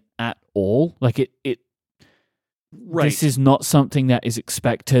be in at all. Like Right. this is not something that is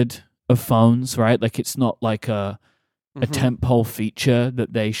expected of phones, right? Like, it's not like a tentpole feature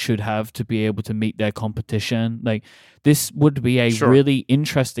that they should have to be able to meet their competition. Like, this would be a Sure. really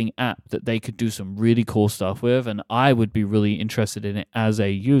interesting app that they could do some really cool stuff with, and I would be really interested in it as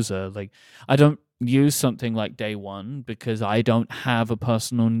a user. Like, I don't use something like Day One because I don't have a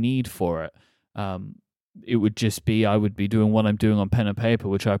personal need for it. It would just be I would be doing what I'm doing on pen and paper,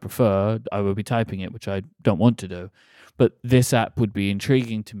 which I prefer. I would be typing it, which I don't want to do. But this app would be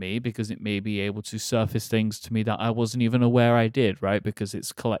intriguing to me because it may be able to surface things to me that I wasn't even aware I did, right? Because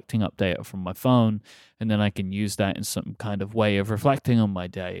it's collecting up data from my phone, and then I can use that in some kind of way of reflecting on my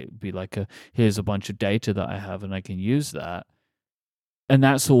day. It would be like here's a bunch of data that I have, and I can use that. And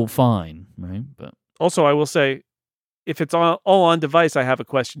that's all fine, right? But also, I will say, if it's all on device, I have a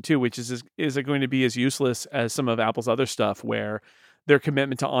question too, which is it going to be as useless as some of Apple's other stuff, where their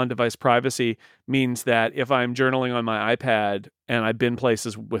commitment to on-device privacy means that if I'm journaling on my iPad and I've been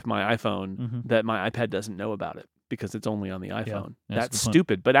places with my iPhone, that my iPad doesn't know about it because it's only on the iPhone. That's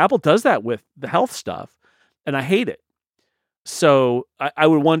stupid. But Apple does that with the health stuff, and I hate it. So I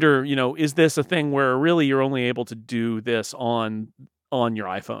would wonder, is this a thing where really you're only able to do this on your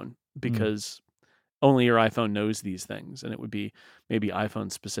iPhone because only your iPhone knows these things, and it would be maybe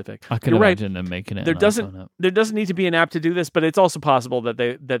iPhone specific. I could imagine them making it. There doesn't need to be an app to do this, but it's also possible that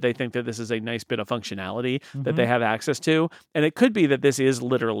they think that this is a nice bit of functionality that they have access to, and it could be that this is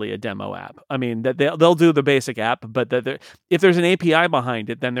literally a demo app. I mean, that they'll do the basic app, but that if there's an API behind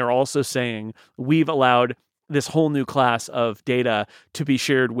it, then they're also saying we've allowed this whole new class of data to be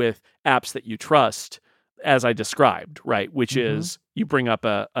shared with apps that you trust, as I described, right? Which is you bring up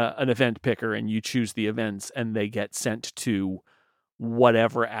an event picker and you choose the events, and they get sent to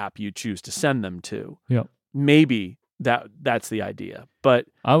whatever app you choose to send them to. Yeah, maybe that's the idea, but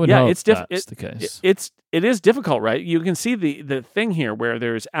I would hope that's the case. It is difficult, right? You can see the thing here where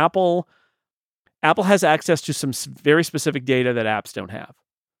there's Apple has access to some very specific data that apps don't have.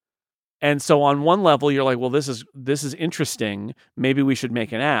 And so on one level, you're like, well, this is interesting. Maybe we should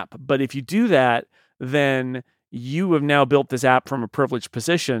make an app. But if you do that, then you have now built this app from a privileged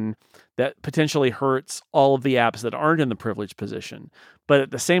position that potentially hurts all of the apps that aren't in the privileged position. But at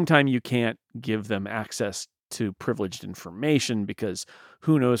the same time, you can't give them access to privileged information because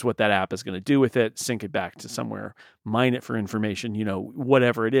who knows what that app is going to do with it, sync it back to somewhere, mine it for information,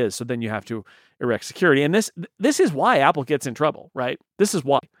 whatever it is. So then you have to erect security. And this is why Apple gets in trouble, right? This is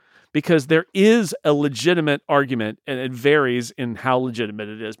why. Because there is a legitimate argument, and it varies in how legitimate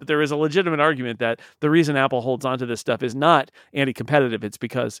it is, but there is a legitimate argument that the reason Apple holds onto this stuff is not anti-competitive, it's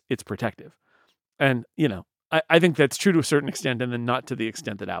because it's protective. And, I think that's true to a certain extent, and then not to the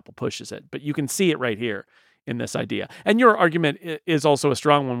extent that Apple pushes it. But you can see it right here in this idea. And your argument is also a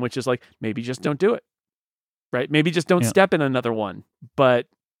strong one, which is like, maybe just don't do it, right? Maybe just don't step in another one. But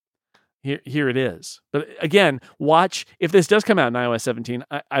here it is. But again, watch, if this does come out in iOS 17,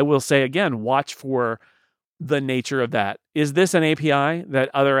 I will say again, watch for the nature of that. Is this an API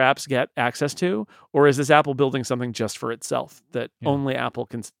that other apps get access to? Or is this Apple building something just for itself that only Apple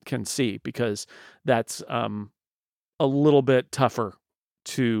can see? Because that's a little bit tougher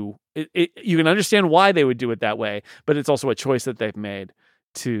to... you can understand why they would do it that way, but it's also a choice that they've made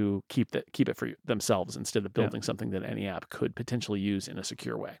to keep it for themselves instead of building something that any app could potentially use in a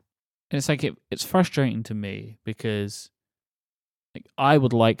secure way. And it's like it's frustrating to me because I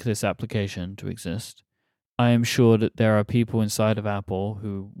would like this application to exist. I am sure that there are people inside of Apple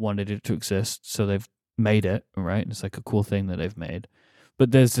who wanted it to exist, so they've made it, right? And it's like a cool thing that they've made.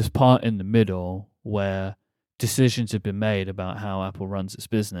 But there's this part in the middle where decisions have been made about how Apple runs its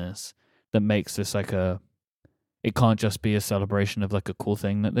business that makes this like it can't just be a celebration of like a cool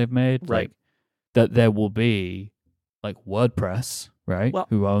thing that they've made. Right. Like, that there will be like WordPress, right? Well,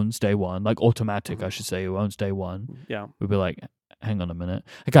 who owns Day One, like Automatic, I should say, who owns Day One. Yeah. We'd be like, hang on a minute.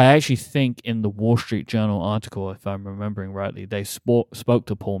 Like, I actually think in the Wall Street Journal article, if I'm remembering rightly, they spoke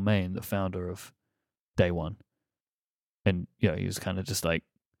to Paul Main, the founder of Day One. And, he was kind of just like,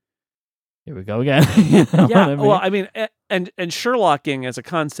 here we go again. Well, I mean, and Sherlocking as a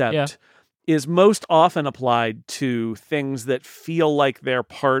concept is most often applied to things that feel like they're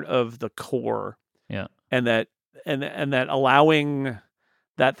part of the core. Yeah. And that allowing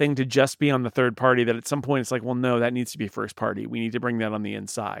that thing to just be on the third party, that at some point it's like, well, no, that needs to be first party. We need to bring that on the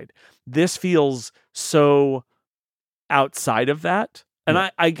inside. This feels so outside of that.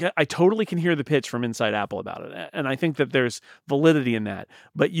 And I totally can hear the pitch from inside Apple about it. And I think that there's validity in that.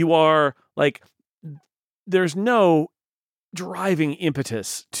 But you are like, there's no driving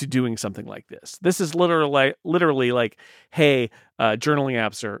impetus to doing something like this. This is literally like, hey, journaling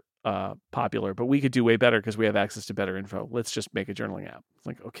apps are popular, but we could do way better because we have access to better info. Let's just make a journaling app. It's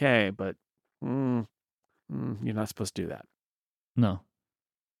like, okay, but you're not supposed to do that. No.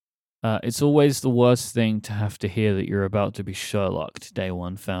 It's always the worst thing to have to hear that you're about to be Sherlocked, Day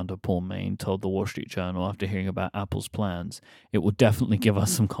One founder Paul Main told the Wall Street Journal after hearing about Apple's plans. It will definitely give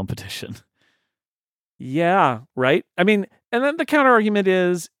us some competition. Yeah, right? I mean, and then the counter argument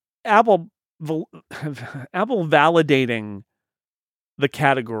is Apple validating the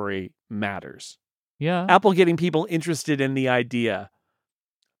category matters. Yeah. Apple getting people interested in the idea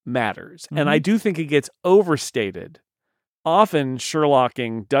matters. And I do think it gets overstated. Often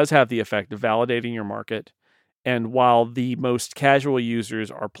Sherlocking does have the effect of validating your market. And while the most casual users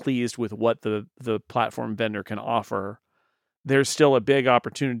are pleased with what the platform vendor can offer, there's still a big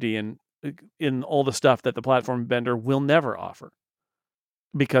opportunity in all the stuff that the platform vendor will never offer,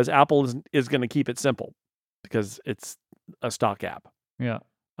 because Apple is going to keep it simple because it's a stock app. Yeah.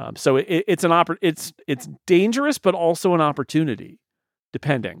 So it's it's dangerous, but also an opportunity,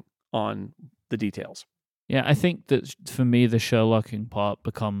 depending on the details. Yeah, I think that for me, the Sherlocking part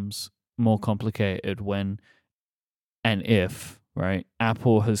becomes more complicated when and if, right,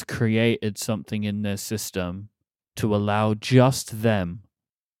 Apple has created something in their system to allow just them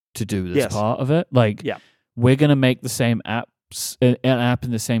to do this part of it. Like, we're going to make the same apps, an app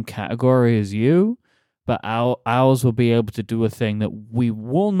in the same category as you, but ours will be able to do a thing that we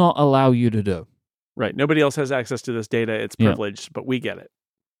will not allow you to do. Right. Nobody else has access to this data. It's privileged, but we get it.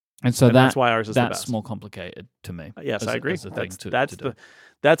 And so that's why ours is the best. That's more complicated to me. Yes, I agree.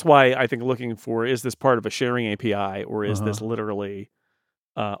 That's why I think looking for, is this part of a sharing API, or is this literally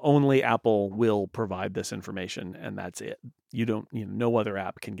only Apple will provide this information and that's it? No other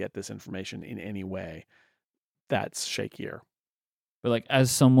app can get this information in any way. That's shakier. But like,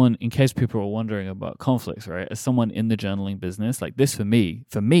 as someone, in case people are wondering about conflicts, right? As someone in the journaling business, like this for me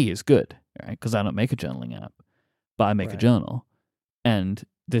is good, right? Because I don't make a journaling app, but I make a journal, and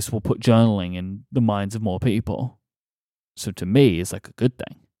this will put journaling in the minds of more people. So to me, it's like a good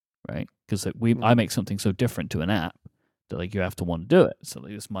thing, right? Because I make something so different to an app that like you have to want to do it. So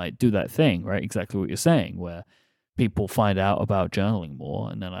like, this might do that thing, right? Exactly what you're saying, where people find out about journaling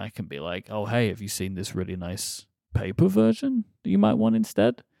more, and then I can be like, oh, hey, have you seen this really nice paper version that you might want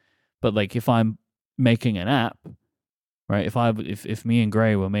instead? But like, if I'm making an app, right? If me and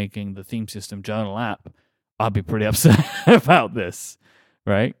Gray were making the theme system journal app, I'd be pretty upset about this,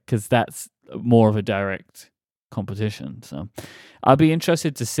 right? Because that's more of a direct competition. So I'd be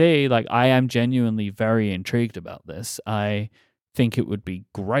interested to see. Like, I am genuinely very intrigued about this. I think it would be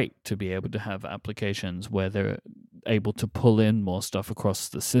great to be able to have applications where they're able to pull in more stuff across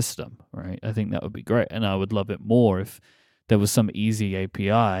the system, right? I think that would be great. And I would love it more if there was some easy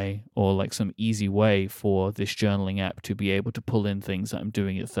API or like some easy way for this journaling app to be able to pull in things that I'm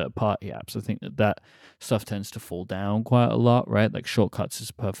doing at third-party apps. I think that stuff tends to fall down quite a lot, right? Like Shortcuts is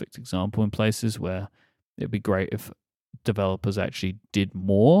a perfect example in places where it'd be great if developers actually did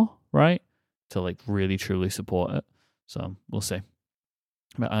more, right? To like really truly support it. So we'll see.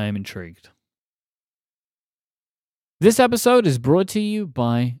 But I am intrigued. This episode is brought to you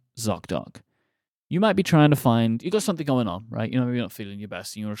by ZocDoc. You might be trying to find, you got something going on, right? You're not feeling your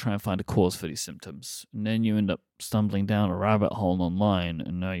best, and you want to try and find a cause for these symptoms. And then you end up stumbling down a rabbit hole online,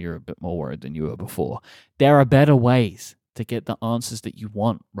 and now you're a bit more worried than you were before. There are better ways to get the answers that you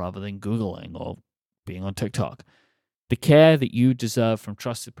want rather than Googling or being on TikTok. The care that you deserve from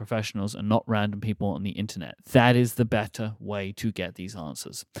trusted professionals and not random people on the internet. That is the better way to get these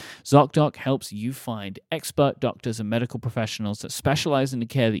answers. ZocDoc helps you find expert doctors and medical professionals that specialize in the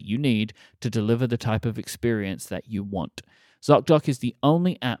care that you need to deliver the type of experience that you want. ZocDoc is the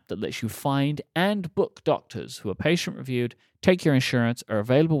only app that lets you find and book doctors who are patient-reviewed, take your insurance, are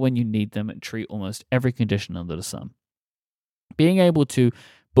available when you need them, and treat almost every condition under the sun. Being able to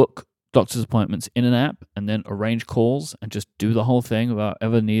book doctor's appointments in an app and then arrange calls and just do the whole thing without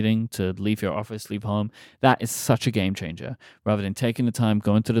ever needing to leave your office, leave home, that is such a game changer. Rather than taking the time,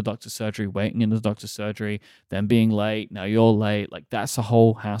 going to the doctor's surgery, waiting in the doctor's surgery, then being late, now you're late, like that's a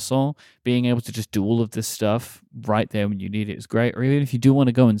whole hassle. Being able to just do all of this stuff right there when you need it is great. Or even if you do want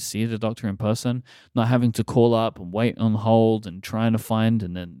to go and see the doctor in person, not having to call up and wait on hold and trying to find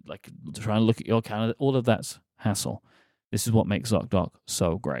and then like trying to look at your calendar, all of that's hassle. This is what makes ZocDoc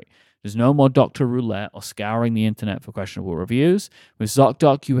so great. There's no more doctor roulette or scouring the internet for questionable reviews. With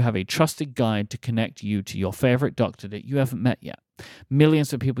ZocDoc, you have a trusted guide to connect you to your favorite doctor that you haven't met yet.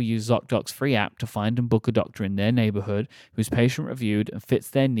 Millions of people use ZocDoc's free app to find and book a doctor in their neighborhood who's patient-reviewed and fits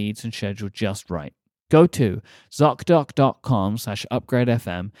their needs and schedule just right. Go to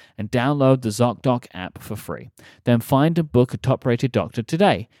ZocDoc.com/upgradefm and download the ZocDoc app for free. Then find and book a top-rated doctor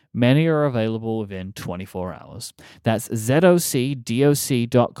today. Many are available within 24 hours. That's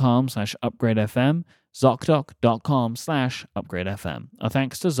ZocDoc.com/upgradefm, ZocDoc.com/upgradefm. Our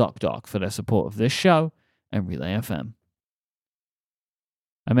thanks to ZocDoc for their support of this show and Relay FM.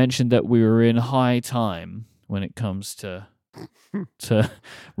 I mentioned that we were in high time when it comes to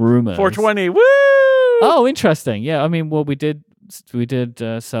rumors. 420, woo! Oh, interesting. Yeah, I mean, well, we did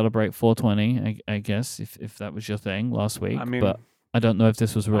celebrate 420, I guess, if that was your thing last week. I mean, but I don't know if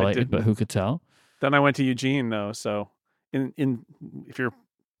this was related, but who could tell? Then I went to Eugene, though. So, if you're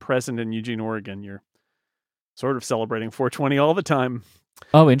present in Eugene, Oregon, you're sort of celebrating 420 all the time.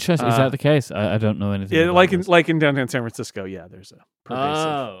 Oh, interesting. Is that the case? I don't know anything. Yeah, about like in downtown San Francisco. Yeah, there's a pervasive.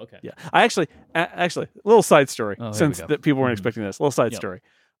 Oh, okay. Yeah, I actually, a little side story since that people weren't Mhm. expecting this. Little side story.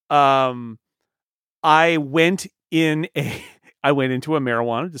 I went into a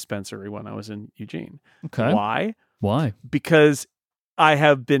marijuana dispensary when I was in Eugene. Okay. Why? Because I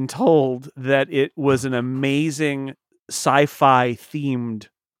have been told that it was an amazing sci-fi themed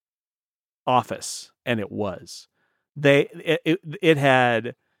office, and it was. It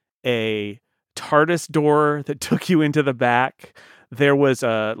had a TARDIS door that took you into the back. There was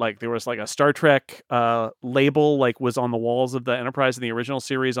a Star Trek label was on the walls of the Enterprise in the original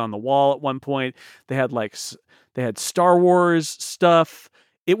series on the wall at one point. They had Star Wars stuff.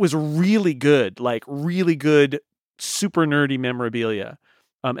 It was really good, super nerdy memorabilia.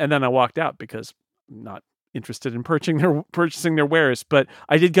 And then I walked out because I'm not interested in purchasing their wares. But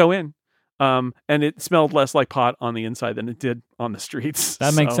I did go in. And it smelled less like pot on the inside than it did on the streets.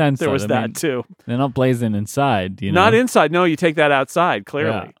 That makes sense. There was that too. They're not blazing inside, you know. Not inside. No, you take that outside, clearly.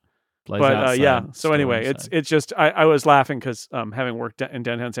 Yeah. But outside, so anyway, it's just I was laughing because having worked in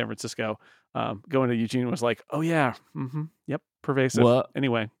downtown San Francisco, going to Eugene was like, oh yeah, yep, pervasive.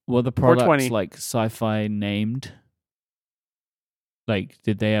 Anyway, were the products like sci-fi named? Like,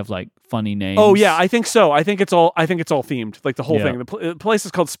 did they have funny names? Oh yeah, I think so. I think it's all themed, like the whole thing. The place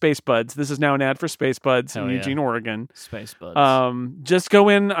is called Space Buds. This is now an ad for Space Buds in Eugene, Oregon. Space Buds. Just go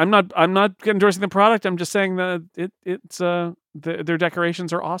in. I'm not endorsing the product. I'm just saying that it's their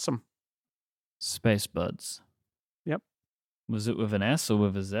decorations are awesome. Space Buds. Yep. Was it with an S or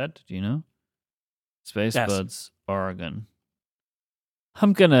with a Z? Do you know? Space Buds, Oregon.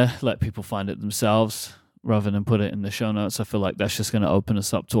 I'm gonna let people find it themselves rather than put it in the show notes. I feel like that's just going to open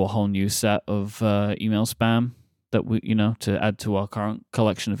us up to a whole new set of email spam that we, to add to our current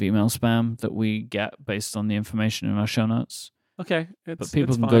collection of email spam that we get based on the information in our show notes. Okay. But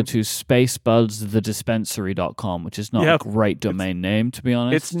people can go to spacebudsthedispensary.com, which is not a great domain name, to be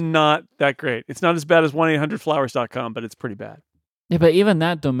honest. It's not that great. It's not as bad as 1-800-flowers.com, but it's pretty bad. Yeah, but even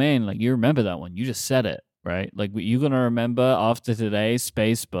that domain, you remember that one. You just said it, right? You're going to remember after today,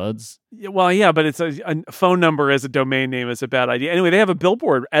 Space Buds. Yeah, well, yeah, but it's a phone number as a domain name is a bad idea. Anyway, they have a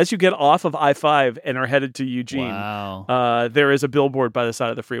billboard. As you get off of I-5 and are headed to Eugene, there is a billboard by the side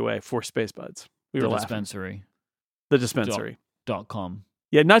of the freeway for Space Buds. We were laughing. Dispensary. The dispensary. .com.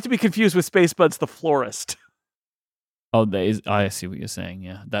 Yeah, not to be confused with Space Buds the florist. Oh, I see what you're saying.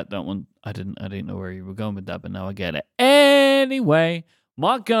 Yeah, that one I didn't know where you were going with that, but now I get it. Anyway,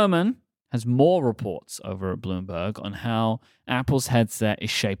 Mark Gurman has more reports over at Bloomberg on how Apple's headset is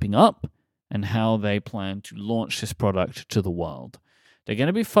shaping up and how they plan to launch this product to the world. They're going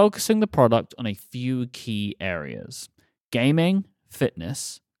to be focusing the product on a few key areas: gaming,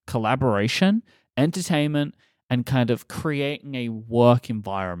 fitness, collaboration, entertainment, and kind of creating a work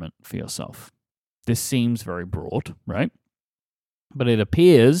environment for yourself. This seems very broad, right? But it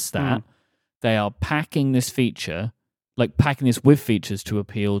appears that they are packing this with features to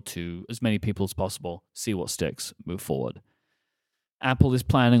appeal to as many people as possible, see what sticks, move forward. Apple is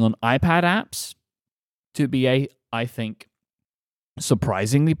planning on iPad apps to be I think,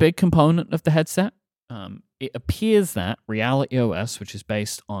 surprisingly big component of the headset. It appears that Reality OS, which is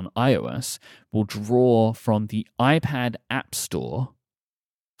based on iOS, will draw from the iPad App Store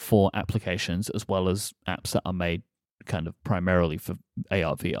for applications as well as apps that are made kind of primarily for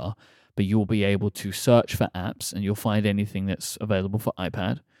AR, VR. But you'll be able to search for apps and you'll find anything that's available for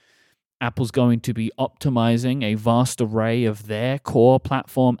iPad. Apple's going to be optimizing a vast array of their core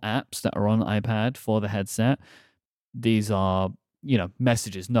platform apps that are on iPad for the headset. These are,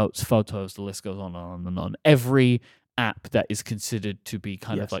 messages, notes, photos, the list goes on and on and on. Every app that is considered to be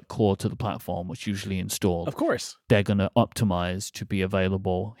kind of like core to the platform, which usually installed. Of course. They're going to optimize to be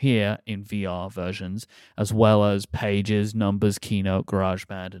available here in VR versions, as well as Pages, Numbers, Keynote,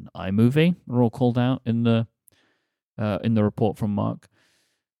 GarageBand, and iMovie are all called out in the report from Mark.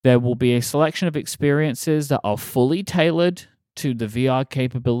 There will be a selection of experiences that are fully tailored to the VR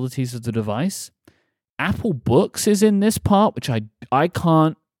capabilities of the device. Apple Books is in this part, which I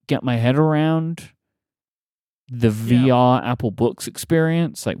can't get my head around. The VR Apple Books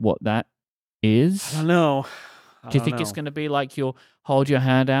experience, like what that is. I don't know. Do you think it's going to be like you'll hold your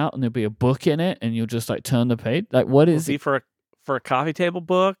hand out and there'll be a book in it and you'll just like turn the page? Like what is it? For a coffee table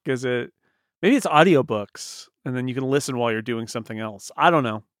book? Is it maybe it's audiobooks and then you can listen while you're doing something else? I don't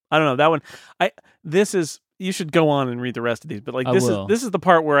know. That one you should go on and read the rest of these, but like this is the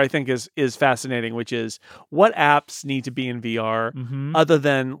part where I think is fascinating, which is what apps need to be in VR other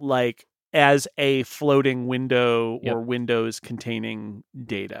than like as a floating window or windows containing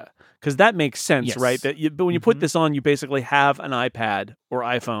data, because that makes sense, right? But when you put this on, you basically have an iPad or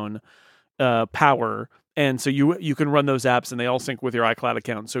iPhone power, and so you can run those apps, and they all sync with your iCloud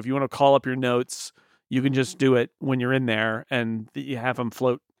account. So if you want to call up your notes, you can just do it when you're in there, and you have them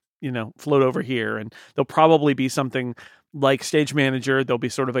float over here, and there'll probably be something like Stage Manager. There'll be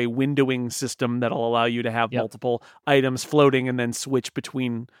sort of a windowing system that'll allow you to have multiple items floating and then switch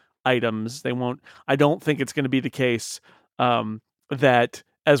between items. I don't think it's going to be the case that,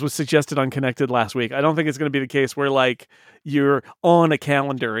 as was suggested on Connected last week, I don't think it's going to be the case where like you're on a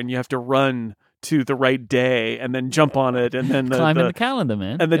calendar and you have to run to the right day and then jump on it and then climb in the calendar,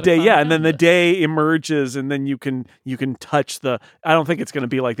 man. And the day, and then the day emerges and then you can touch I don't think it's going to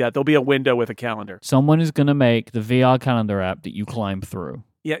be like that. There'll be a window with a calendar. Someone is going to make the VR calendar app that you climb through.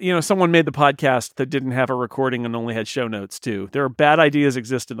 Yeah, someone made the podcast that didn't have a recording and only had show notes too. There are bad ideas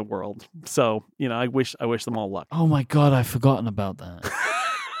exist in the world, so I wish them all luck. Oh my god, I've forgotten about that.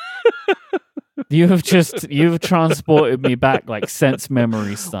 You've transported me back like sense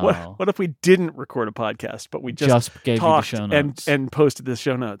memory style. What if we didn't record a podcast, but we just gave talked you the show notes and posted the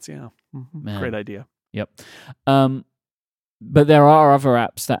show notes? Yeah, Man. Great idea. Yep. But there are other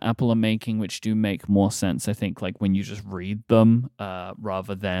apps that Apple are making which do make more sense, I think, like when you just read them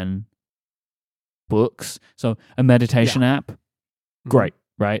rather than books. So a meditation app, great,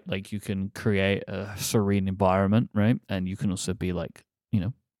 right? Like you can create a serene environment, right? And you can also be like,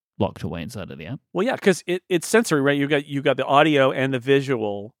 locked away inside of the app. Well, yeah, because it's sensory, right? You got the audio and the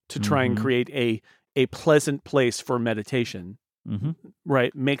visual to try and create a pleasant place for meditation.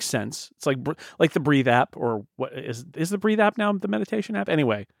 Right, makes sense. It's like the Breathe app, or what is the Breathe app now the meditation app?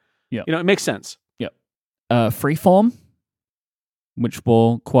 Anyway, it makes sense. Yep. Freeform, which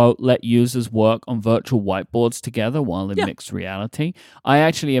will quote let users work on virtual whiteboards together while in mixed reality. I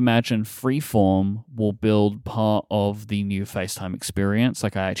actually imagine Freeform will build part of the new FaceTime experience.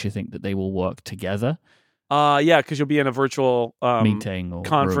 Like I actually think that they will work together. Because you'll be in a virtual meeting or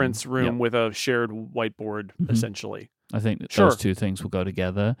conference room with a shared whiteboard, essentially. I think that those two things will go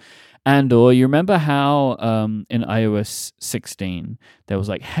together. And/or you remember how in iOS 16 there was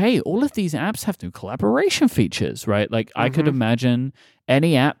like, hey, all of these apps have new collaboration features, right? Like I could imagine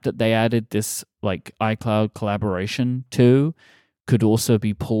any app that they added this like iCloud collaboration to could also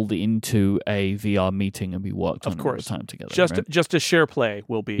be pulled into a VR meeting and be worked on all the time together. Just a share play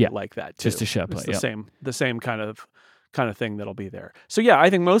will be like that too. Just a share play. It's the same kind of thing that'll be there. So yeah, I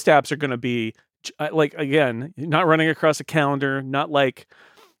think most apps are going to be like, again, not running across a calendar, not like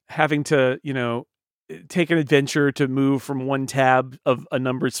having to, take an adventure to move from one tab of a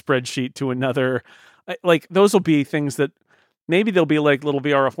numbered spreadsheet to another. Like those will be things that maybe they'll be like little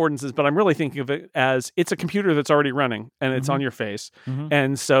VR affordances, but I'm really thinking of it as it's a computer that's already running and it's on your face.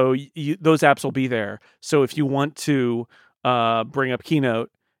 And so those apps will be there. So if you want to bring up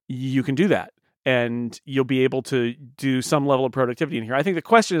Keynote, you can do that. And you'll be able to do some level of productivity in here. I think the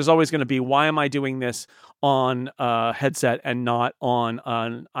question is always going to be, why am I doing this on a headset and not on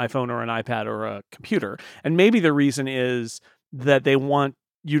an iPhone or an iPad or a computer? And maybe the reason is that they want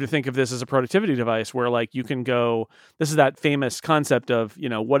you to think of this as a productivity device where like you can go, this is that famous concept of,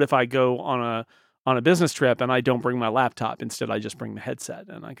 what if I go on a business trip and I don't bring my laptop. Instead, I just bring the headset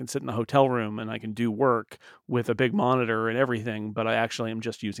and I can sit in the hotel room and I can do work with a big monitor and everything, but I actually am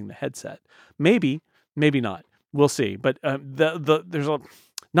just using the headset. Maybe not. We'll see. But there's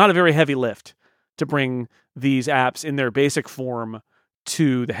not a very heavy lift to bring these apps in their basic form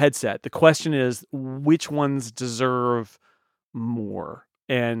to the headset. The question is, which ones deserve more?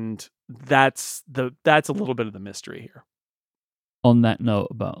 And that's a little bit of the mystery here. On that note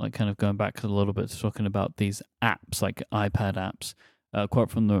about like kind of going back a little bit to talking about these apps, like iPad apps,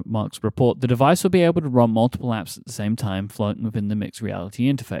 Quote from the Mark's report, the device will be able to run multiple apps at the same time, floating within the mixed reality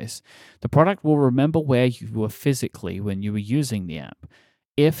interface. The product will remember where you were physically when you were using the app.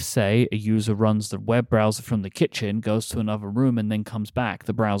 If, say, a user runs the web browser from the kitchen, goes to another room, and then comes back,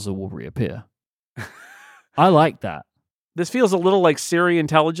 the browser will reappear. I like that. This feels a little like Siri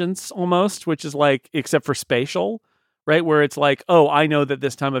intelligence almost, which is like, except for spatial, right? Where it's like, oh, I know that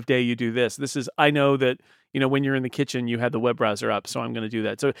this time of day you do this. I know that, when you're in the kitchen, you had the web browser up, so I'm going to do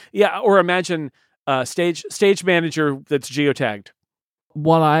that. So yeah, or imagine Stage Manager that's geotagged.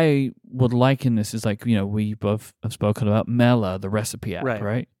 What I would like in this is like, we both have spoken about Mela, the recipe app,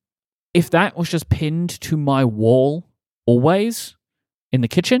 right? If that was just pinned to my wall always in the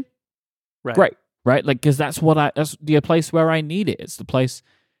kitchen, great, right? Like, because that's the place where I need it. It's the place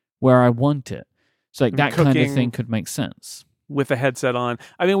where I want it. So like that kind of thing could make sense. With a headset on.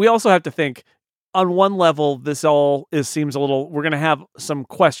 I mean, we also have to think, on one level, this all seems a little, we're going to have some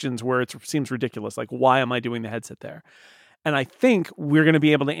questions where it seems ridiculous. Like, why am I doing the headset there? And I think we're going to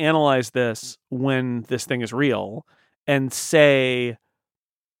be able to analyze this when this thing is real and say,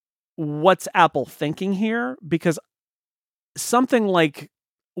 what's Apple thinking here? Because something like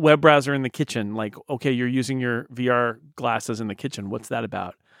web browser in the kitchen, like, okay, you're using your VR glasses in the kitchen. What's that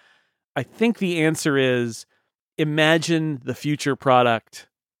about? I think the answer is, imagine the future product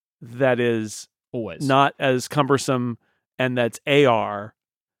that is always not as cumbersome and that's AR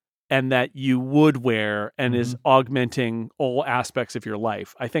and that you would wear and is augmenting all aspects of your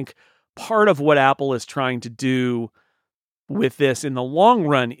life. I think part of what Apple is trying to do with this in the long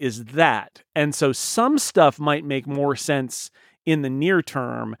run is that. And so some stuff might make more sense in the near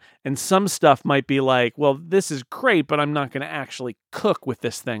term, and some stuff might be like, well, this is great, but I'm not going to actually cook with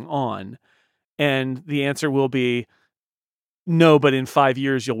this thing on. And the answer will be no, but in 5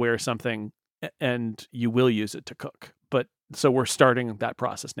 years you'll wear something and you will use it to cook. But so we're starting that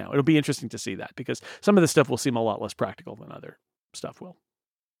process now. It'll be interesting to see that, because some of this stuff will seem a lot less practical than other stuff will.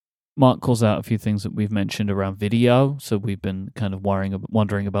 Mark calls out a few things that we've mentioned around video. So we've been kind of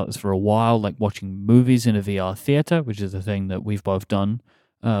wondering about this for a while, like watching movies in a VR theater, which is a thing that we've both done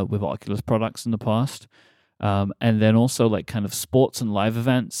with Oculus products in the past. And then also like kind of sports and live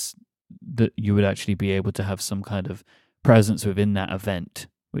events that you would actually be able to have some kind of presence within that event,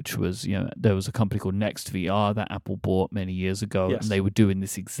 which was, there was a company called Next VR that Apple bought many years ago, and they were doing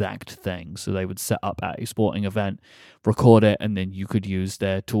this exact thing. So they would set up at a sporting event, record it, and then you could use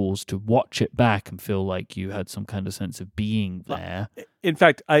their tools to watch it back and feel like you had some kind of sense of being there. In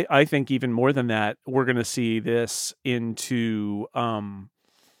fact, I think even more than that, we're going to see this into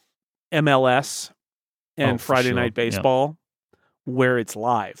MLS and Friday Night Baseball, where it's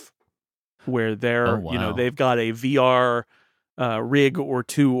live, where they're, they've got a VR rig or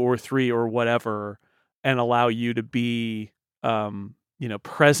 2 or 3 or whatever, and allow you to be,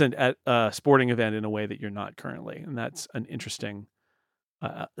 present at a sporting event in a way that you're not currently. And that's an interesting,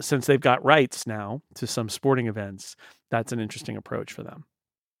 since they've got rights now to some sporting events, that's an interesting approach for them.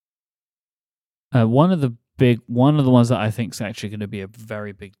 One of the ones that I think is actually going to be a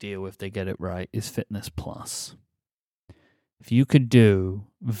very big deal if they get it right is Fitness Plus. If you could do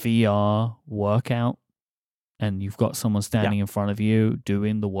VR workout, and you've got someone standing in front of you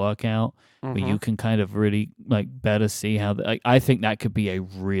doing the workout, where you can kind of really like better see how. I think that could be a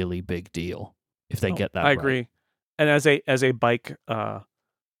really big deal if they get that. I agree. And as a bike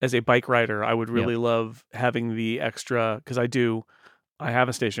rider, I would really love having the extra, because I have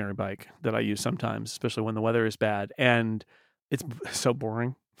a stationary bike that I use sometimes, especially when the weather is bad, and it's so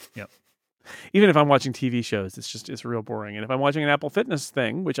boring. Yep. Even if I'm watching TV shows, it's real boring. And if I'm watching an Apple Fitness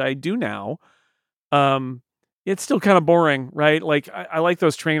thing, which I do now, it's still kind of boring, right? Like I like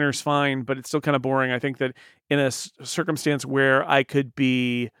those trainers fine, but it's still kind of boring. I think that in a circumstance where I could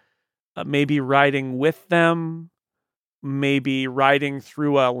be maybe riding with them, maybe riding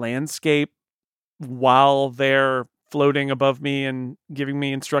through a landscape while they're floating above me and giving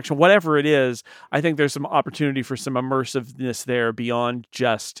me instruction, whatever it is, I think there's some opportunity for some immersiveness there beyond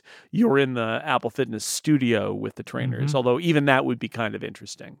just you're in the Apple Fitness studio with the trainers. Although even that would be kind of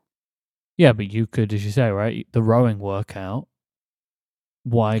interesting. Yeah, but you could, as you say, right, the rowing workout.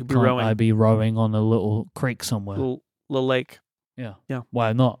 Why can't I be rowing on a little creek somewhere? Little lake. Yeah.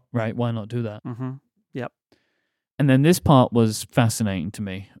 Why not, right? Why not do that? Yep. And then this part was fascinating to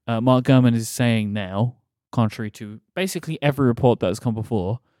me. Mark Gurman is saying now, contrary to basically every report that has come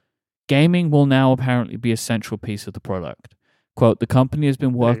before, gaming will now apparently be a central piece of the product. Quote, the company has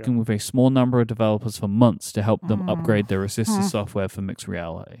been working with a small number of developers for months to help them upgrade their assistive software for mixed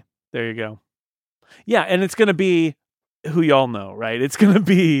reality. There you go. Yeah, and it's going to be who y'all know, right? It's going to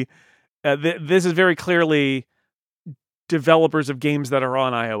be, this is very clearly developers of games that are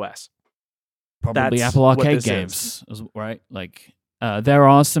on iOS. Probably That's Apple what Arcade this games, right? Like, there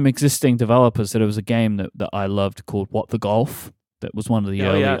are some existing developers. There was a game that I loved called What the Golf. That was one of the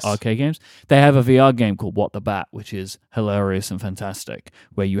early arcade games. They have a VR game called What the Bat, which is hilarious and fantastic,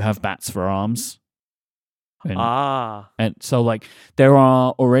 where you have bats for arms. And so, like, there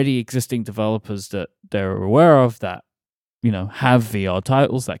are already existing developers that they're aware of that, have VR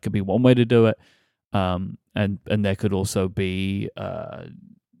titles. That could be one way to do it. And there could also be,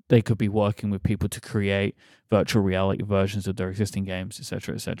 they could be working with people to create virtual reality versions of their existing games,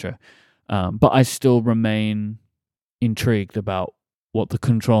 etc., etc. But I still remain intrigued about what the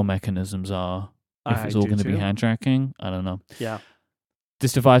control mechanisms are. If it's all going to be hand tracking, I don't know. Yeah.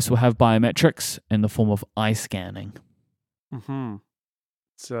 This device will have biometrics in the form of eye scanning. Mm-hmm.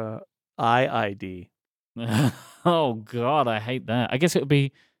 It's eye ID. Oh, God, I hate that. I guess it would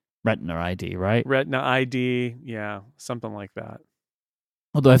be Retina ID, right? Retina ID, yeah, something like that.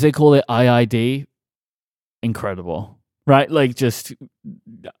 Although if they call it eye ID, incredible, right? Like, just,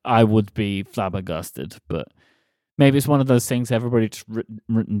 I would be flabbergasted, but maybe it's one of those things everybody just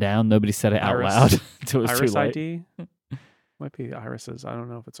written down. Nobody said it out loud until it's too late. ID? Might be irises. I don't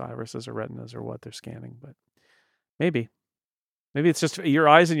know if it's irises or retinas or what they're scanning, but maybe. Maybe it's just your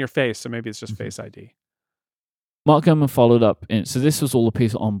eyes and your face, so maybe it's just Face ID. Mark Gurman followed up so this was all a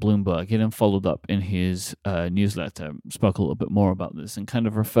piece on Bloomberg. He then followed up in his newsletter, spoke a little bit more about this, and kind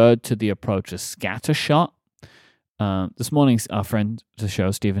of referred to the approach as scattershot. This morning, our friend to the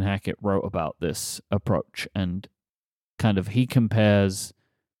show, Stephen Hackett, wrote about this approach, and kind of he compares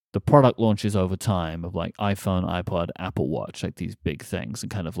the product launches over time of like iPhone, iPod, Apple Watch, like these big things, and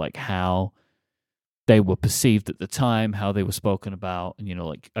kind of like how they were perceived at the time, how they were spoken about. And,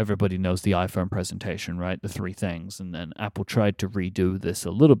 like everybody knows the iPhone presentation, right? The three things. And then Apple tried to redo this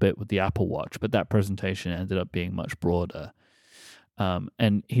a little bit with the Apple Watch, but that presentation ended up being much broader.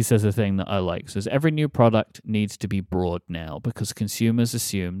 And he says a thing that I like. Says every new product needs to be broad now because consumers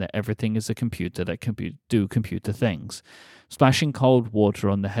assume that everything is a computer that can do computer things. Splashing cold water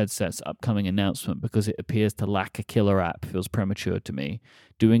on the headset's upcoming announcement because it appears to lack a killer app feels premature to me.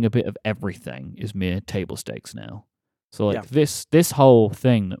 Doing a bit of everything is mere table stakes now. So like this whole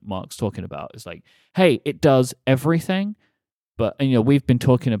thing that Mark's talking about is like, hey, it does everything. But we've been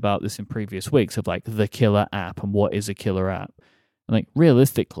talking about this in previous weeks of like the killer app and what is a killer app. And like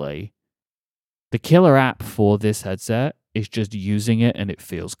realistically, the killer app for this headset is just using it and it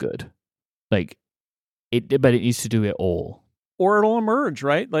feels good. Like but it needs to do it all. Or it'll emerge,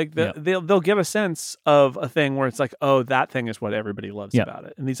 right? Like they'll give a sense of a thing where it's like, oh, that thing is what everybody loves about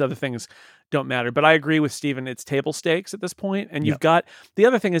it, and these other things don't matter. But I agree with Stephen; it's table stakes at this point. And you've got the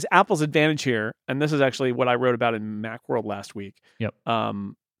other thing is Apple's advantage here, and this is actually what I wrote about in Macworld last week.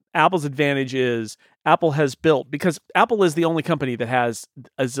 Apple's advantage is Apple has built, because Apple is the only company that has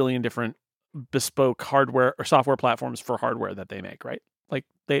a zillion different bespoke hardware or software platforms for hardware that they make, right? Like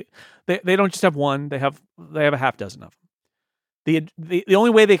they don't just have one; they have a half dozen of them. The only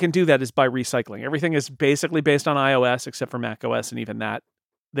way they can do that is by recycling. Everything is basically based on iOS except for macOS, and even that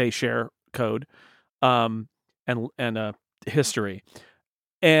they share code and history.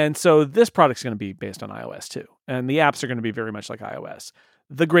 And so this product's going to be based on iOS too, and the apps are going to be very much like iOS.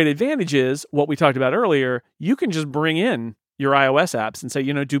 The great advantage is what we talked about earlier. You can just bring in your iOS apps and say,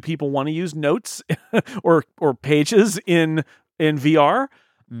 do people want to use Notes or Pages in VR?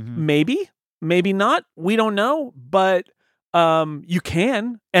 Mm-hmm. Maybe not. We don't know, but you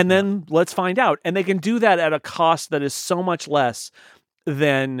can, and then let's find out. And they can do that at a cost that is so much less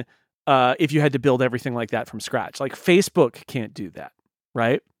than if you had to build everything like that from scratch. Like Facebook can't do that,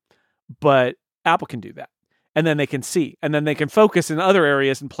 right? But Apple can do that. And then they can see, and then they can focus in other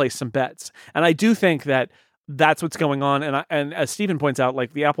areas and place some bets. And I do think that that's what's going on. And as Stephen points out,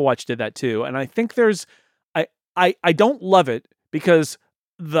 like the Apple Watch did that too. And I think I don't love it because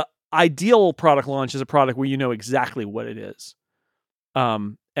the ideal product launch is a product where you know exactly what it is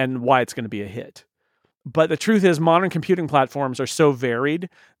and why it's going to be a hit. But the truth is modern computing platforms are so varied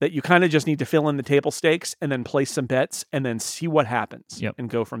that you kind of just need to fill in the table stakes and then place some bets and then see what happens and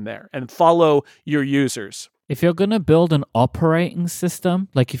go from there and follow your users. If you're going to build an operating system,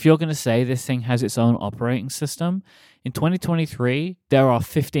 like if you're going to say this thing has its own operating system, in 2023, there are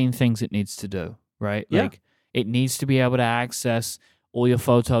 15 things it needs to do, right? Yeah. Like it needs to be able to access all your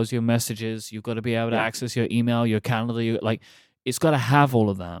photos, your messages. You've got to be able to access your email, your calendar. It's got to have all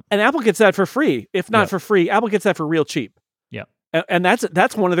of that. And Apple gets that for free. If not for free, Apple gets that for real cheap. Yeah. And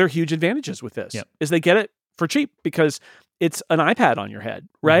that's one of their huge advantages with this is they get it for cheap because it's an iPad on your head,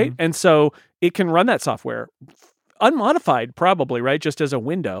 right? Mm-hmm. And so it can run that software unmodified probably, right? Just as a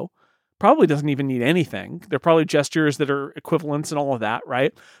window, probably doesn't even need anything. They're probably gestures that are equivalents and all of that,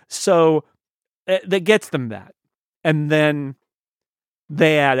 right? So that gets them that. And then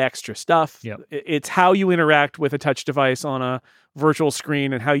they add extra stuff. Yep. It's how you interact with a touch device on a virtual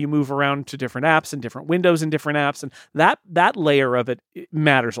screen and how you move around to different apps and different windows and different apps. And that layer of it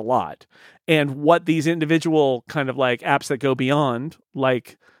matters a lot. And what these individual kind of like apps that go beyond,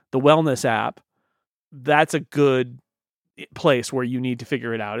 like the wellness app, that's a good place where you need to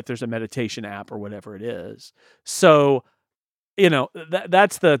figure it out if there's a meditation app or whatever it is. So,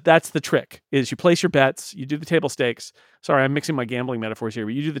 that's the trick is you place your bets, you do the table stakes. Sorry, I'm mixing my gambling metaphors here,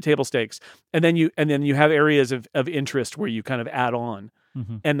 but you do the table stakes and then you have areas of interest where you kind of add on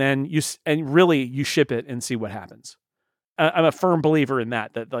and then you ship it and see what happens. I'm a firm believer in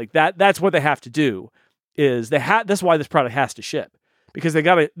that's what they have to do is that's why this product has to ship. Because they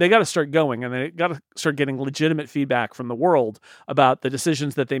got to start going, and they got to start getting legitimate feedback from the world about the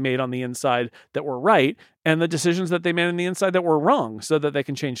decisions that they made on the inside that were right, and the decisions that they made on the inside that were wrong, so that they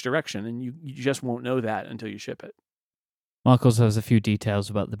can change direction. And you just won't know that until you ship it. Mark also has a few details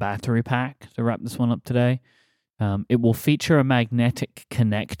about the battery pack to wrap this one up today. It will feature a magnetic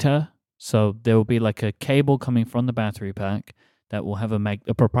connector, so there will be like a cable coming from the battery pack that will have a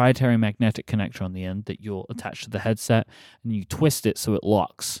proprietary magnetic connector on the end that you'll attach to the headset, and you twist it so it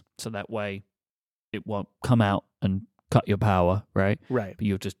locks. So that way it won't come out and cut your power, right? Right. But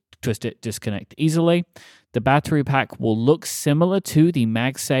you'll just twist it, disconnect easily. The battery pack will look similar to the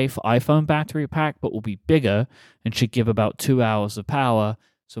MagSafe iPhone battery pack, but will be bigger and should give about 2 hours of power.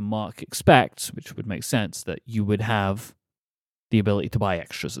 So Mark expects, which would make sense, that you would have the ability to buy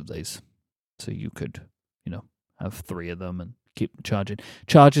extras of these. So you could, have 3 of them and keep them charging.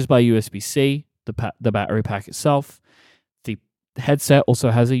 Charges by USB-C, the battery pack itself. The headset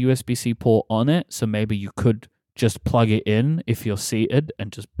also has a USB-C port on it, so maybe you could just plug it in if you're seated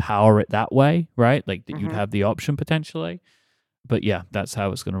and just power it that way, right? Like that you'd have the option potentially. But yeah, that's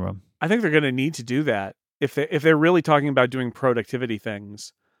how it's going to run. I think they're going to need to do that. If they're really talking about doing productivity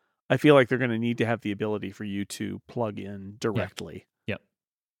things, I feel like they're going to need to have the ability for you to plug in directly. Yep.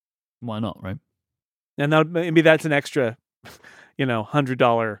 Why not, right? And maybe that's an extra,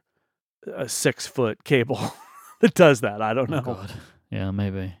 $100 6-foot cable that does that. I don't know. God. Yeah,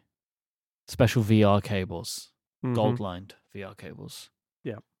 maybe. Special VR cables. Gold-lined VR cables.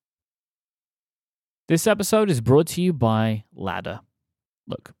 Yeah. This episode is brought to you by Ladder.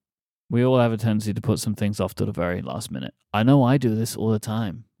 Look, we all have a tendency to put some things off to the very last minute. I know I do this all the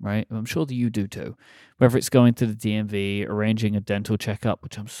time, right? I'm sure that you do too. Whether it's going to the DMV, arranging a dental checkup,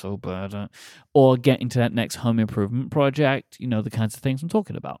 which I'm so bad at, or getting to that next home improvement project, the kinds of things I'm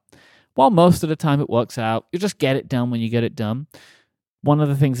talking about. While most of the time it works out, you just get it done when you get it done. One of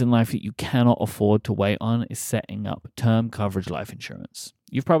the things in life that you cannot afford to wait on is setting up term coverage life insurance.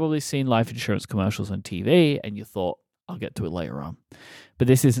 You've probably seen life insurance commercials on TV and you thought, I'll get to it later on. But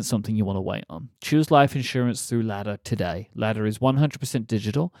this isn't something you want to wait on. Choose life insurance through Ladder today. Ladder is 100%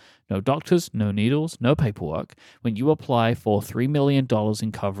 digital. No doctors, no needles, no paperwork. When you apply for $3 million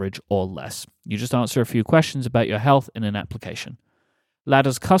in coverage or less, you just answer a few questions about your health in an application.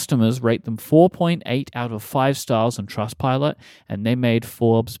 Ladder's customers rate them 4.8 out of 5 stars on Trustpilot, and they made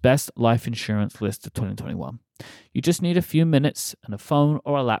Forbes' best life insurance list of 2021. You just need a few minutes and a phone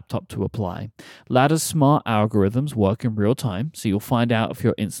or a laptop to apply. Ladder's smart algorithms work in real time, so you'll find out if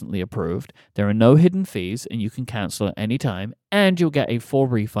you're instantly approved. There are no hidden fees, and you can cancel at any time, and you'll get a full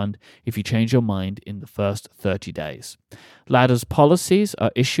refund if you change your mind in the first 30 days. Ladder's policies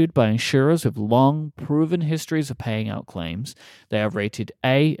are issued by insurers with long, proven histories of paying out claims. They are rated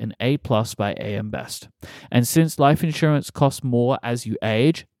A and A+ by AM Best. And since life insurance costs more as you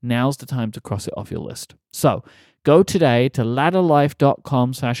age, now's the time to cross it off your list. So, go today to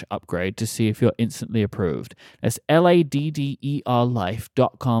ladderlife.com/upgrade to see if you're instantly approved. That's LADDER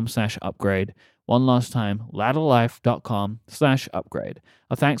life.com/upgrade. One last time, ladderlife.com/upgrade.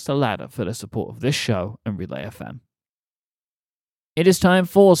 A thanks to Ladder for the support of this show and Relay FM. It is time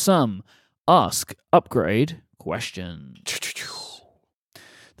for some Ask Upgrade questions.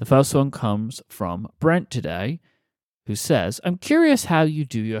 The first one comes from Brent today, who says, I'm curious how you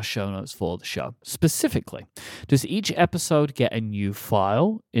do your show notes for the show. Specifically, does each episode get a new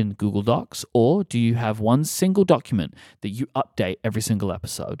file in Google Docs, or do you have one single document that you update every single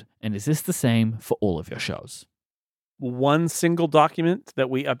episode? And is this the same for all of your shows? One single document that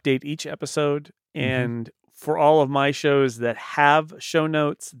we update each episode, and for all of my shows that have show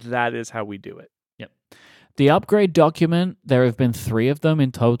notes, that is how we do it. Yep. The upgrade document, there have been 3 of them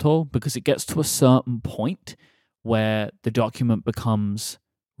in total, because it gets to a certain point where the document becomes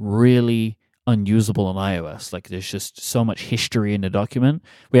really unusable on iOS. Like there's just so much history in the document.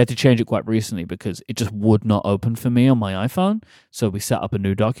 We had to change it quite recently because it just would not open for me on my iPhone. So we set up a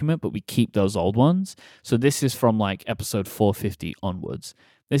new document, but we keep those old ones. So this is from like episode 450 onwards.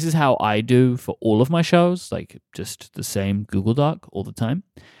 This is how I do for all of my shows, like just the same Google Doc all the time.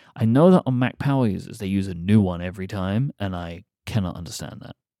 I know that on Mac Power users, they use a new one every time, and I cannot understand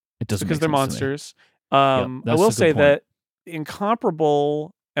that. It doesn't because make they're sense to me. monsters. Yep, I that's a will good say point. that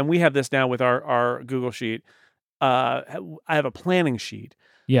incomparable, and we have this now with our Google Sheet. I have a planning sheet.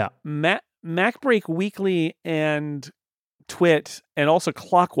 Yeah. MacBreak Weekly and Twit and also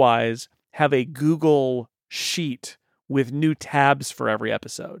Clockwise have a Google Sheet with new tabs for every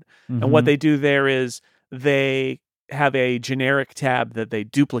episode. Mm-hmm. And what they do there is they have a generic tab that they